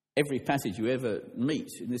 Every passage you ever meet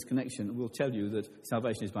in this connection will tell you that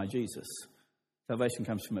salvation is by Jesus. Salvation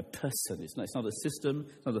comes from a person. It's not a system,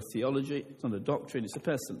 it's not a theology, it's not a doctrine, it's a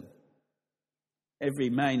person. Every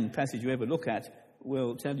main passage you ever look at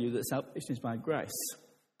will tell you that salvation is by grace.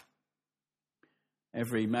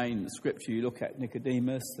 Every main scripture you look at,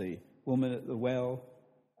 Nicodemus, the woman at the well,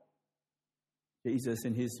 Jesus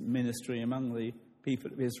in his ministry among the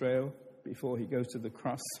people of Israel before he goes to the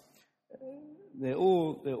cross, they're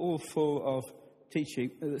all full of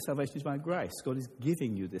teaching that salvation is by grace. God is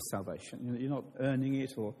giving you this salvation. You're not earning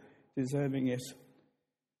it or deserving it.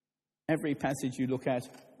 Every passage you look at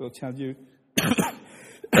will tell you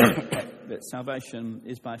that salvation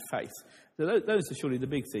is by faith. So those are surely the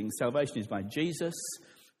big things. Salvation is by Jesus.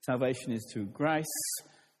 Salvation is through grace.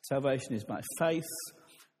 Salvation is by faith.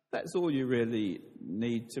 That's all you really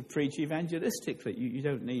need to preach evangelistically. You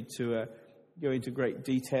don't need to go into great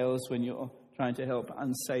details when you're trying to help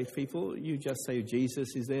unsaved people. You just say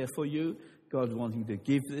Jesus is there for you. God wanting to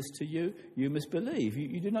give this to you. You must believe.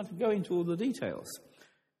 You do not go into all the details.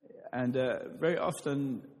 And very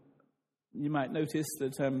often you might notice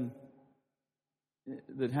that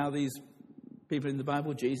how these people in the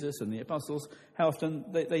Bible, Jesus and the apostles, how often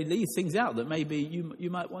they leave things out that maybe you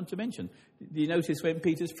might want to mention. Do you notice when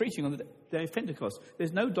Peter's preaching on the day of Pentecost,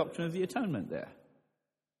 there's no doctrine of the atonement there?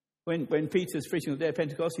 When Peter's preaching on the day of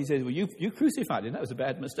Pentecost, he says, well, you crucified him. That was a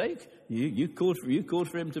bad mistake. You called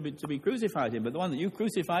for him to be crucified him. But the one that you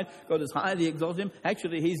crucified, God has highly exalted him.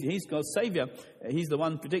 Actually, he's God's Saviour. He's the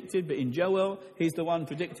one predicted in Joel. He's the one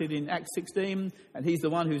predicted in Acts 16. And he's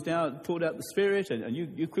the one who's now poured out the Spirit. And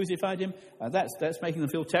you crucified him. That's making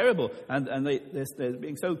them feel terrible. And they're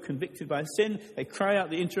being so convicted by sin. They cry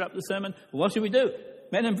out, they interrupt the sermon. Well, what should we do?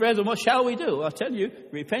 Men and brethren, what shall we do? Well, I tell you,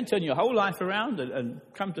 repent, turn your whole life around and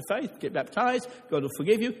come to faith, get baptized. God will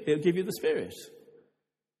forgive you. He'll give you the Spirit.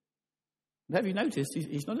 And have you noticed,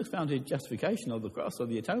 he's not expounded justification of the cross or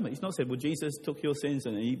the atonement. He's not said, well, Jesus took your sins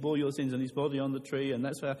and he bore your sins on his body on the tree, and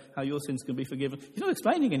that's how your sins can be forgiven. He's not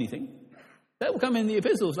explaining anything. That will come in the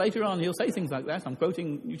epistles. Later on, he'll say things like that. I'm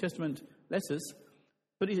quoting New Testament letters.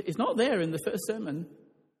 But it's not there in the first sermon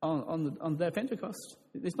on their Pentecost.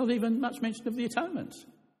 There's not even much mention of the atonement.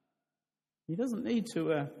 He doesn't need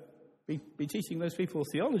to be teaching those people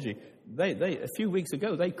theology. They a few weeks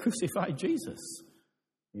ago, they crucified Jesus.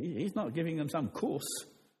 He's not giving them some course.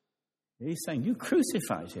 He's saying, you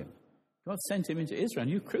crucified him. God sent him into Israel,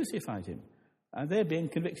 and you crucified him. And they're being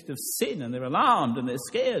convicted of sin, and they're alarmed, and they're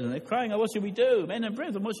scared, and they're crying, oh, what shall we do? Men and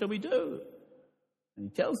brethren, what shall we do? And he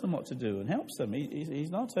tells them what to do and helps them. He's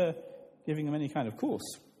not giving them any kind of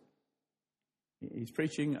course. He's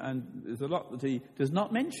preaching, and there's a lot that he does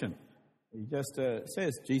not mention. He just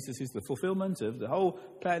says Jesus is the fulfillment of the whole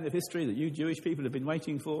plan of history that you Jewish people have been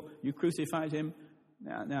waiting for. You crucified him.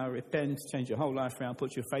 Now repent, change your whole life around,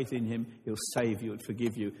 put your faith in him. He'll save you and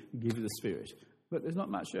forgive you and give you the Spirit. But there's not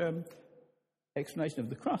much explanation of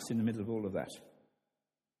the cross in the middle of all of that.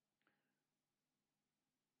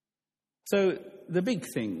 So the big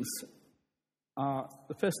things are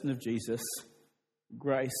the person of Jesus,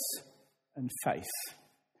 grace, and faith.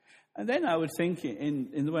 And then I would think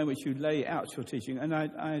in the way in which you lay out your teaching, and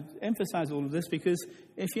I emphasize all of this because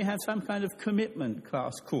if you have some kind of commitment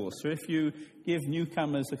class course, or if you give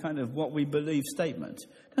newcomers a kind of what we believe statement,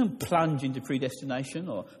 don't plunge into predestination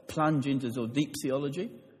or plunge into sort of deep theology.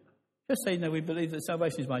 Just say, no, we believe that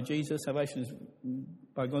salvation is by Jesus, salvation is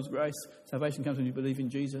by God's grace, salvation comes when you believe in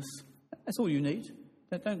Jesus. That's all you need.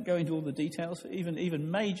 Don't go into all the details. Even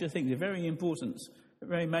major things are very important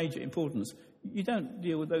very major importance. You don't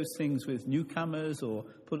deal with those things with newcomers or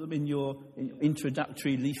put them in your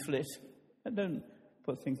introductory leaflet. Don't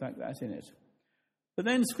put things like that in it. But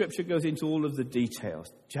then Scripture goes into all of the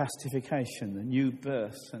details, justification, the new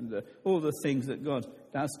birth, and all the things that God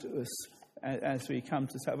does to us as we come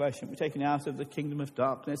to salvation. We're taken out of the kingdom of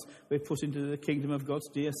darkness. We're put into the kingdom of God's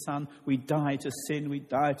dear Son. We die to sin. We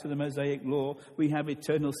die to the Mosaic law. We have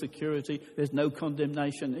eternal security. There's no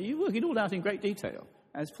condemnation. You work it all out in great detail,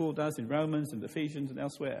 as Paul does in Romans and Ephesians and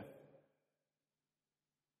elsewhere.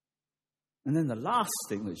 And then the last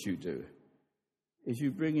thing that you do is you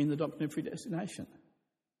bring in the doctrine of predestination.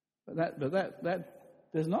 But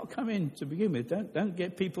that does not come in to begin with. Don't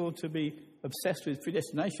get people to be obsessed with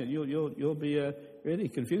predestination. You'll be really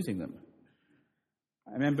confusing them.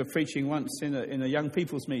 I remember preaching once in a young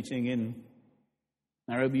people's meeting in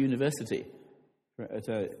Nairobi University at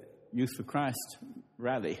a Youth for Christ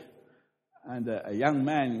rally. And a young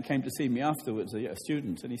man came to see me afterwards, a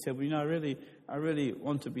student, and he said, well, I really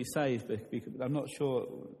want to be saved, but I'm not sure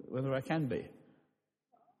whether I can be.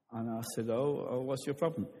 And I said, oh, what's your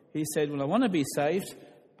problem? He said, well, I want to be saved,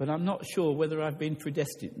 but I'm not sure whether I've been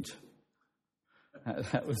predestined.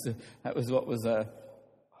 That was what was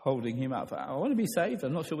holding him up. I want to be saved.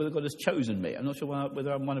 I'm not sure whether God has chosen me. I'm not sure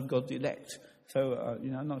whether I'm one of God's elect. So,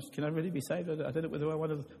 can I really be saved? I don't know whether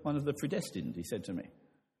I'm one of the predestined, he said to me.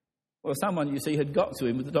 Well, someone, you see, had got to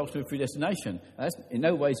him with the doctrine of predestination. In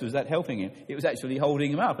no ways was that helping him. It was actually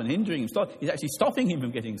holding him up and hindering him. It's actually stopping him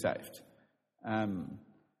from getting saved.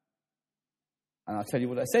 And I'll tell you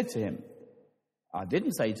what I said to him. I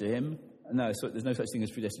didn't say to him, no, so there's no such thing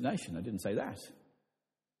as predestination. I didn't say that.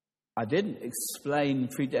 I didn't explain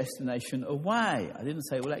predestination away. I didn't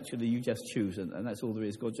say, well, actually, you just choose, and that's all there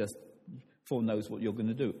is. God just foreknows what you're going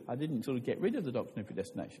to do. I didn't sort of get rid of the doctrine of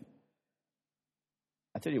predestination.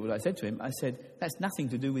 I tell you what I said to him. I said, that's nothing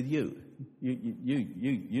to do with you.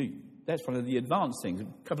 You. That's one of the advanced things. A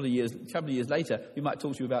couple of years later, we might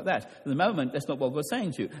talk to you about that. At the moment, that's not what God's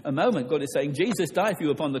saying to you. At the moment, God is saying, Jesus died for you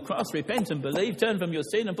upon the cross. Repent and believe. Turn from your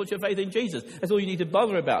sin and put your faith in Jesus. That's all you need to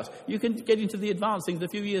bother about. You can get into the advanced things a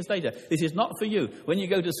few years later. This is not for you. When you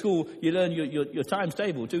go to school, you learn your times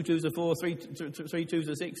table. 2 2s are 4, 3 2s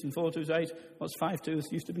are 6, and 4 2s are 8. What's 5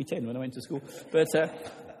 2s? Used to be 10 when I went to school. But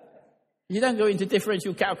you don't go into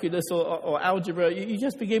differential calculus or algebra. You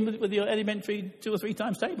just begin with your elementary 2 or 3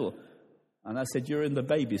 times table. And I said, you're in the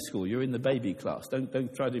baby school. You're in the baby class.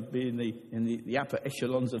 Don't try to be in the upper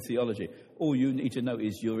echelons of theology. All you need to know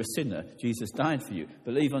is you're a sinner. Jesus died for you.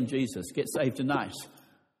 Believe on Jesus. Get saved tonight.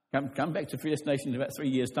 Come back to predestination in about 3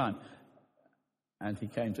 years' time. And he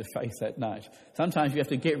came to faith that night. Sometimes you have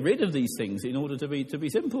to get rid of these things in order to be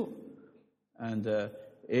simple. And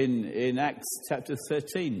in Acts chapter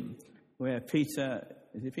 13, where Peter,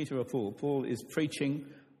 is it Peter or Paul? Paul is preaching,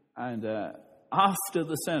 and after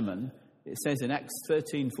the sermon, it says in Acts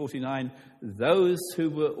 13:49, those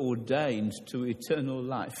who were ordained to eternal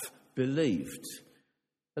life believed.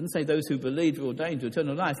 It doesn't say those who believed were ordained to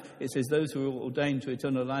eternal life. It says those who were ordained to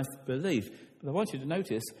eternal life believed. But I want you to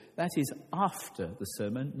notice that is after the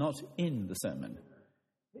sermon, not in the sermon.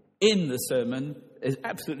 In the sermon is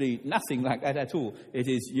absolutely nothing like that at all. It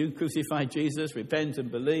is, you crucified Jesus, repent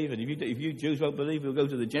and believe, and if you Jews won't believe, we'll go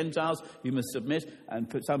to the Gentiles, you must submit, and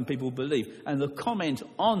some people believe. And the comment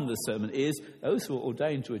on the sermon is, those who are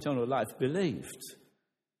ordained to eternal life believed.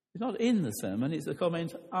 It's not in the sermon, it's a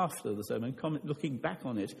comment after the sermon, looking back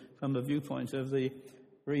on it from the viewpoint of the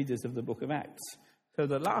readers of the book of Acts. So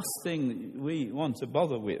the last thing we want to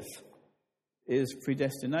bother with is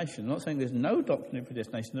predestination. I'm not saying there's no doctrine of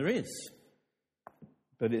predestination, there is.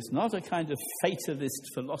 But it's not a kind of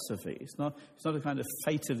fatalist philosophy. It's not a kind of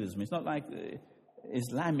fatalism. It's not like the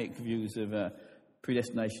Islamic views of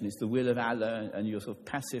predestination. It's the will of Allah and you're sort of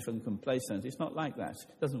passive and complacent. It's not like that.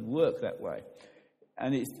 It doesn't work that way.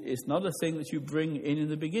 And it's not a thing that you bring in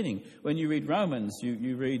the beginning. When you read Romans,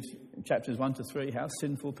 you read chapters 1 to 3 how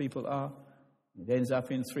sinful people are. It ends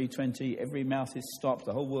up in 3:20, every mouth is stopped,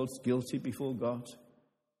 the whole world's guilty before God.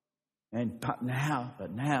 And but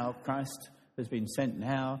now Christ has been sent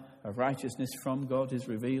now, a righteousness from God is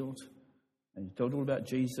revealed. And he told all about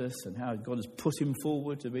Jesus and how God has put him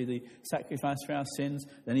forward to be the sacrifice for our sins.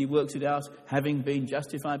 Then he works it out, having been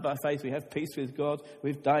justified by faith, we have peace with God.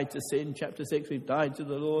 We've died to sin, chapter 6. We've died to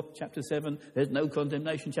the law, chapter 7. There's no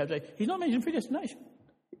condemnation, chapter 8. He's not mentioning predestination.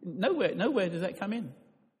 Nowhere does that come in.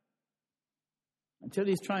 Until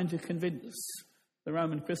he's trying to convince the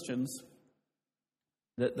Roman Christians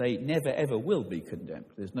that they never, ever will be condemned.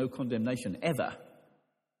 There's no condemnation ever.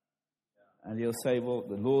 And he'll say,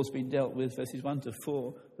 the law's been dealt with, verses 1 to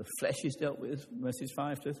 4. The flesh is dealt with, verses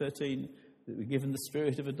 5 to 13. that we're given the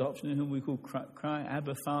Spirit of adoption in whom we call cry,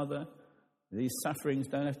 Abba, Father. These sufferings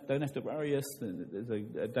don't have to worry us. There's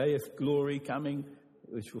a day of glory coming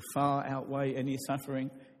which will far outweigh any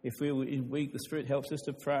suffering. If we're weak, the Spirit helps us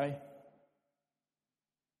to pray.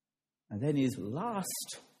 And then his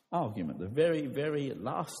last argument, the very, very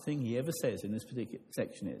last thing he ever says in this particular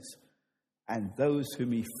section is, and those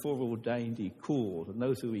whom he foreordained he called, and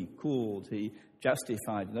those whom he called he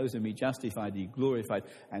justified, and those whom he justified he glorified,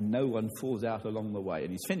 and no one falls out along the way.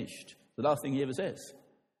 And he's finished. The last thing he ever says.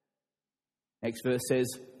 Next verse says,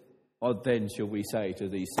 what then shall we say to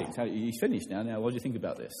these things? He's finished now. Now, what do you think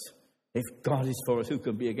about this? If God is for us, who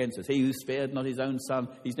can be against us? He who spared not his own son,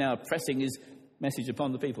 he's now pressing his message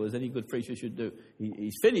upon the people, as any good preacher should do.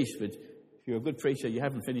 He's finished, but if you're a good preacher, you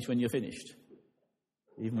haven't finished when you're finished.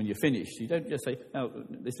 Even when you're finished, you don't just say, no,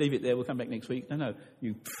 let's leave it there, we'll come back next week. No,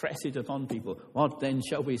 you press it upon people. What then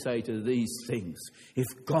shall we say to these things? If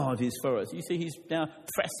God is for us. You see, he's now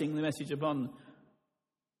pressing the message upon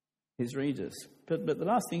his readers. But the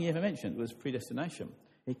last thing he ever mentioned was predestination.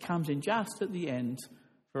 It comes in just at the end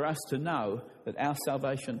for us to know that our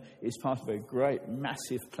salvation is part of a great,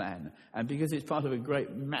 massive plan. And because it's part of a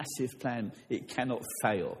great, massive plan, it cannot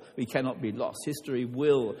fail. We cannot be lost. History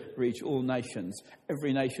will reach all nations.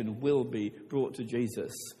 Every nation will be brought to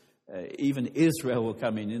Jesus. Even Israel will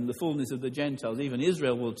come in the fullness of the Gentiles. Even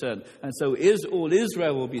Israel will turn. And so all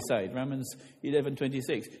Israel will be saved. Romans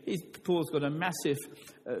 11:26. Paul's got a massive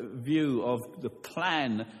view of the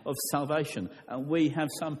plan of salvation. And we have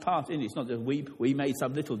some part in it. It's not that we made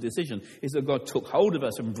some little decision. It's that God took hold of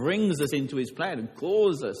us and brings us into his plan and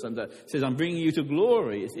calls us and says, I'm bringing you to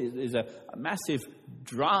glory. It's a massive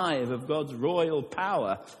drive of God's royal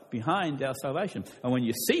power behind our salvation. And when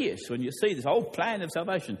you see it, when you see this whole plan of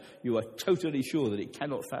salvation, you are totally sure that it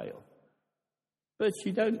cannot fail. But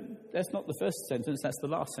that's not the first sentence, that's the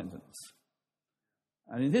last sentence.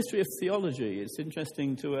 And in the history of theology, it's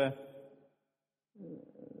interesting to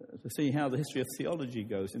see how the history of theology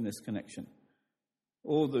goes in this connection.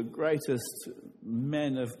 All the greatest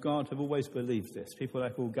men of God have always believed this. People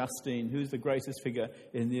like Augustine. Who's the greatest figure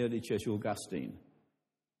in the early church? Augustine.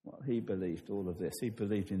 Well, he believed all of this. He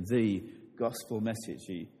believed in the gospel message.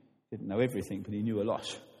 He didn't know everything, but he knew a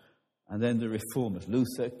lot. And then the reformers,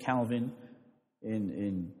 Luther, Calvin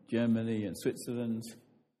in Germany and Switzerland,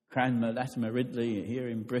 Cranmer, Latimer Ridley here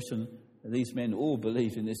in Britain. These men all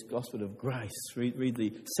believed in this gospel of grace. Read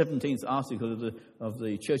the 17th article of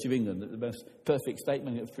the Church of England, the most perfect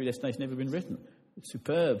statement of predestination ever been written. A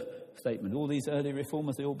superb statement. All these early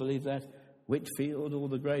reformers, they all believed that. Whitfield, all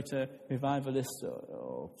the greater revivalists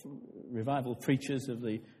or revival preachers of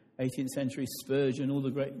the 18th century, Spurgeon, all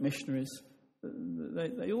the great missionaries,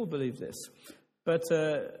 they all believe this. But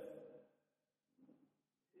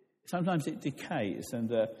sometimes it decays, and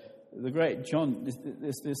the great John,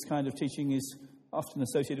 this kind of teaching is often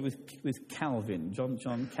associated with Calvin,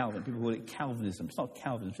 John Calvin. People call it Calvinism. It's not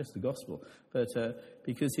Calvin, it's just the gospel. But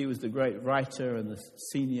because he was the great writer and the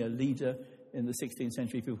senior leader in the 16th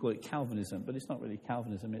century, people call it Calvinism. But it's not really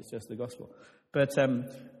Calvinism, it's just the gospel. But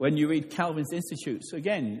when you read Calvin's Institutes,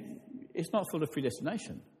 again, it's not full of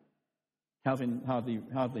predestination. Calvin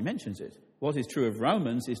hardly mentions it. What is true of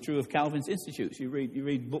Romans is true of Calvin's Institutes. You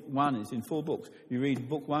read book 1, it's in 4 books. You read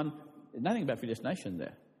book 1, nothing about predestination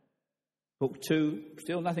there. Book 2,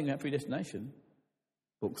 still nothing about predestination.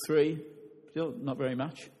 Book 3, still not very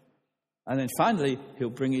much. And then finally, he'll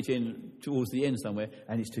bring it in towards the end somewhere,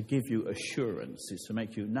 and it's to give you assurance. It's to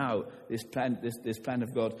make you know this plan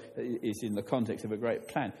of God is in the context of a great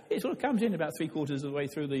plan. It sort of comes in about 3/4 of the way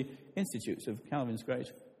through the Institutes of Calvin's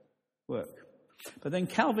great work. But then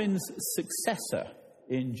Calvin's successor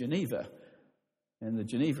in Geneva, in the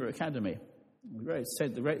Geneva Academy, the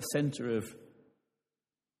great centre of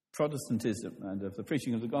Protestantism and of the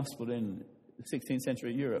preaching of the gospel in the 16th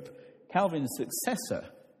century Europe, Calvin's successor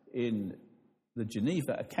in the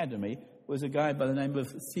Geneva Academy was a guy by the name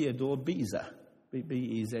of Theodore Beza,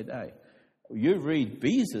 B-E-Z-A. You read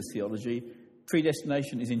Beza's theology,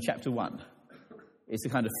 predestination is in chapter 1. It's a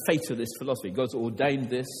kind of fatalist philosophy. God's ordained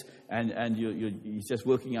this, and he's just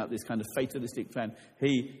working out this kind of fatalistic plan.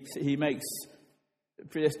 He makes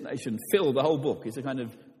predestination fill the whole book. It's a kind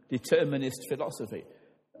of determinist philosophy.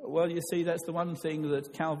 Well, you see, that's the one thing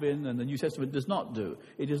that Calvin and the New Testament does not do.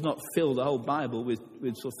 It does not fill the whole Bible with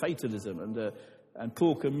sort of fatalism. And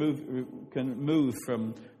Paul can move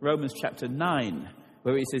from Romans chapter 9,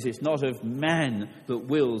 where he says it's not of man that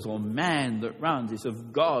wills or man that runs. It's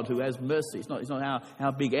of God who has mercy. It's not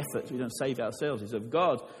our big efforts. We don't save ourselves. It's of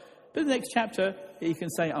God. But in the next chapter, he can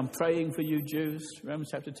say, I'm praying for you Jews. Romans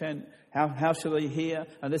chapter 10. How shall they hear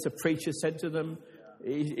unless a preacher said to them?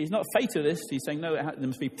 He's not fatalist. He's saying, no, there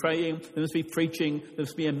must be praying, there must be preaching, there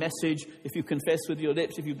must be a message. If you confess with your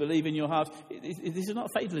lips, if you believe in your heart. This is not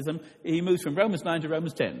fatalism. He moves from Romans 9 to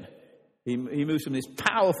Romans 10. He moves from this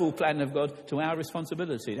powerful plan of God to our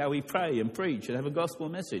responsibility, how we pray and preach and have a gospel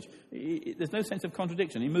message. There's no sense of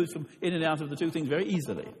contradiction. He moves from in and out of the two things very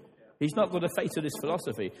easily. He's not got a fatalist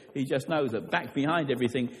philosophy. He just knows that back behind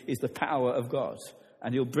everything is the power of God.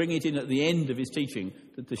 And he'll bring it in at the end of his teaching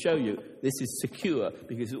to show you this is secure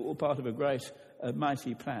because it's all part of a great,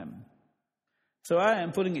 mighty plan. So I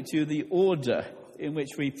am putting it to you, the order in which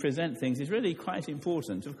we present things is really quite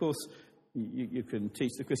important. Of course, you can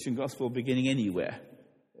teach the Christian gospel beginning anywhere.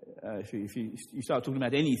 If you start talking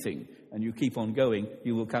about anything and you keep on going,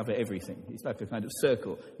 you will cover everything. It's like a kind of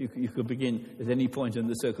circle. You could begin at any point in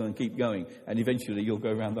the circle and keep going, and eventually you'll go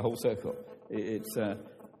around the whole circle. It's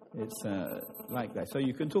like that. So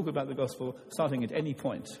you can talk about the gospel starting at any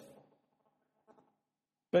point.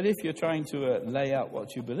 But if you're trying to lay out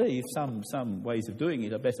what you believe, some ways of doing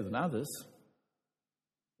it are better than others.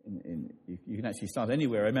 You can actually start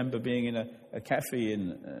anywhere. I remember being in a cafe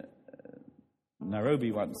in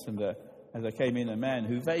Nairobi once, and as I came in, a man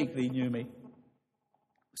who vaguely knew me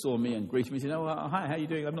saw me and greeted me. He said, "Oh, hi, how are you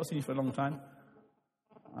doing? I've not seen you for a long time."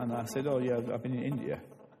 And I said, "Oh, yeah, I've been in India."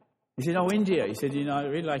 He said, "Oh, India." He said, "I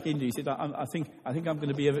really like India." He said, I think I'm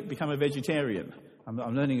going to become a vegetarian. I'm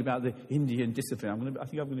learning about the Indian discipline. I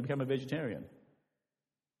think I'm going to become a vegetarian."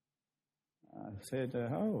 I said,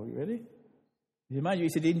 "Oh, really?" He said, "Mind you," he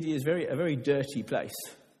said, "India is a very dirty place."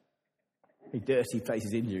 "A dirty place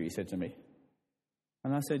is India," he said to me.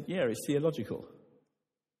 And I said, "Yeah, it's theological."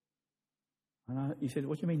 And he said,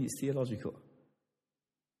 "What do you mean it's theological?"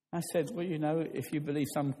 I said, "Well, if you believe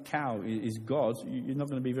some cow is God, you're not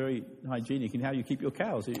going to be very hygienic in how you keep your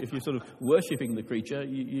cows. If you're sort of worshipping the creature,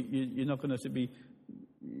 you're not going to be,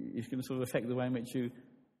 it's going to sort of affect the way in which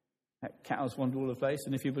cows wander all over the place.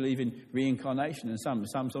 And if you believe in reincarnation, and some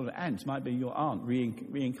sort of ant might be your aunt,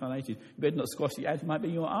 reincarnated, you better not squash the ant, it might be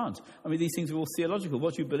your aunt. I mean, these things are all theological.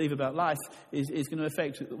 What you believe about life is going to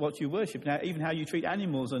affect what you worship. Now, even how you treat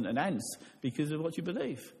animals and ants because of what you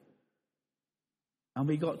believe." And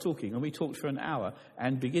we got talking, and we talked for an hour.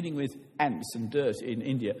 And beginning with ants and dirt in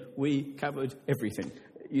India, we covered everything.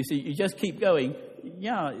 You see, you just keep going.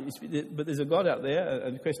 Yeah, but there's a God out there,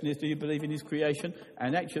 and the question is, do you believe in his creation?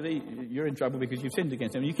 And actually, you're in trouble because you've sinned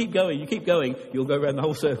against him. You keep going, you'll go around the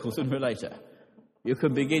whole circle sooner or later. You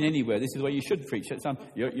can begin anywhere. This is where you should preach.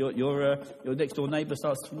 Your next-door neighbour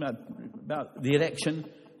starts talking about the election.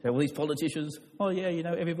 All these politicians, "Oh, yeah,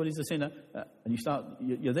 everybody's a sinner." And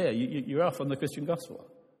you're there. You're off on the Christian gospel.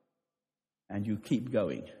 And you keep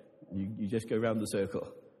going. And you just go around the circle.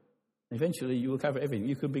 Eventually, you will cover everything.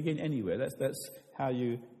 You can begin anywhere. That's how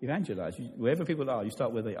you evangelize. Wherever people are, you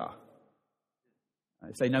start where they are.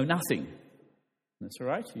 If they know nothing, that's all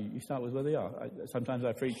right. You start with where they are. Sometimes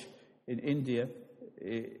I preach in India,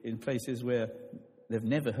 in places where they've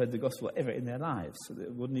never heard the gospel ever in their lives. So they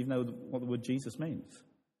wouldn't even know what the word Jesus means.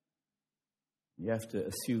 You have to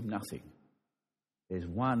assume nothing. There's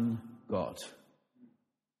one God.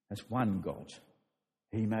 There's one God.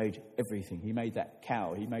 He made everything. He made that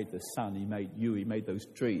cow. He made the sun. He made you. He made those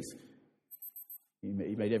trees. He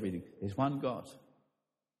made everything. There's one God.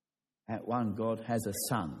 That one God has a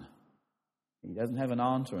son. He doesn't have an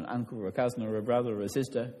aunt or an uncle or a cousin or a brother or a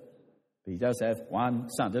sister. But he does have one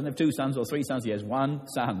son. He doesn't have two sons or three sons. He has one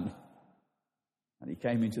son. And he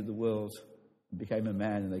came into the world and became a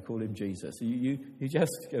man, and they call him Jesus. You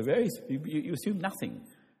just go you assume nothing.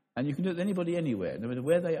 And you can do it with anybody anywhere. No matter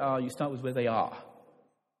where they are, you start with where they are.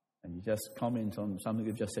 And you just comment on something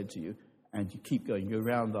they've just said to you, and you keep going. You go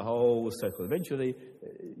around the whole circle. Eventually,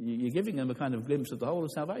 you're giving them a kind of glimpse of the whole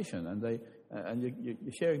of salvation, and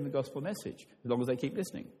you're sharing the gospel message, as long as they keep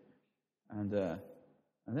listening. And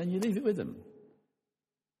then you leave it with them.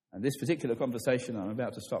 And this particular conversation, I'm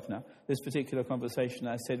about to stop now, this particular conversation,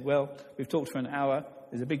 I said, well, we've talked for an hour.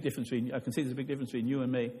 There's a big difference I can see there's a big difference between you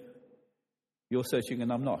and me. You're searching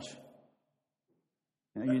and I'm not.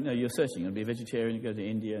 You're searching. You'll be a vegetarian, you go to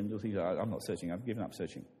India and you'll think, I'm not searching, I've given up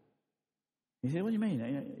searching. He said, what do you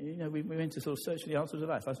mean? We went to sort of search for the answers of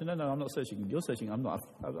life. I said, no, I'm not searching. You're searching, I'm not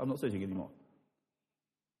searching anymore.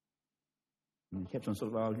 And he kept on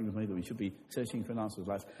sort of arguing with me that we should be searching for an answer of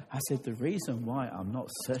life. I said, the reason why I'm not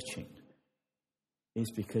searching is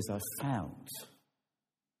because I've found.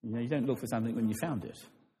 You don't look for something when you found it.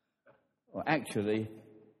 Well, actually,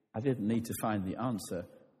 I didn't need to find the answer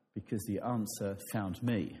because the answer found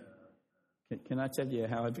me. Can I tell you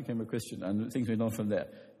how I became a Christian? And things went on from there.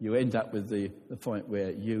 You end up with the point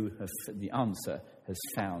where the answer has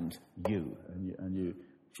found you. And you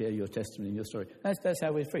share your testimony and your story. That's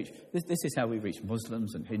how we preach. This is how we reach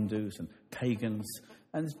Muslims and Hindus and pagans.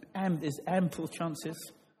 And there's ample chances.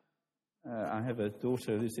 I have a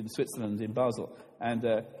daughter who's in Switzerland, in Basel,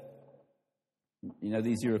 and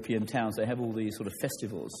these European towns, they have all these sort of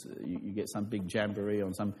festivals. You get some big jamboree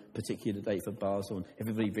on some particular date for Basel, and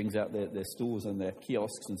everybody brings out their stalls and their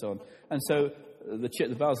kiosks and so on. And so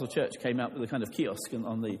the Basel church came out with a kind of kiosk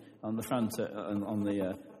on the front, on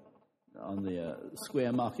the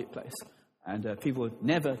square marketplace. And people who'd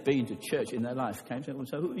never been to church in their life came to them and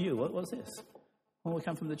said, "Who are you? What's this?" "Oh, we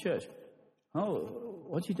come from the church." "Oh,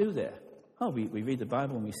 what do you do there?" "Oh, we read the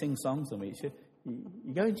Bible and we sing songs and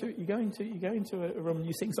you go into a room and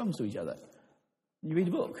you sing songs to each other. You read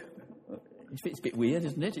a book." It's a bit weird,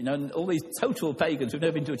 isn't it? And all these total pagans who've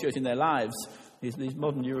never been to a church in their lives, these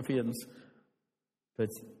modern Europeans. But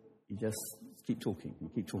you just keep talking. You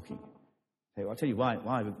keep talking. Hey, I'll tell you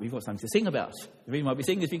why we've got something to sing about. The reason why we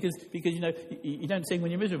sing is because you don't sing when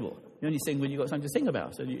you're miserable. You only sing when you've got something to sing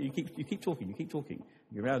about. So you keep talking. You keep talking.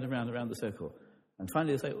 You go round and round around the circle. And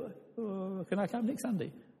finally they say, "Oh, can I come next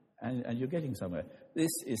Sunday?" And you're getting somewhere.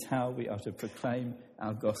 This is how we are to proclaim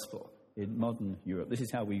our gospel in modern Europe. This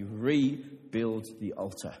is how we rebuild the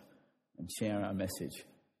altar and share our message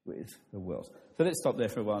with the world. So let's stop there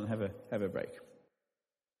for a while and have a break.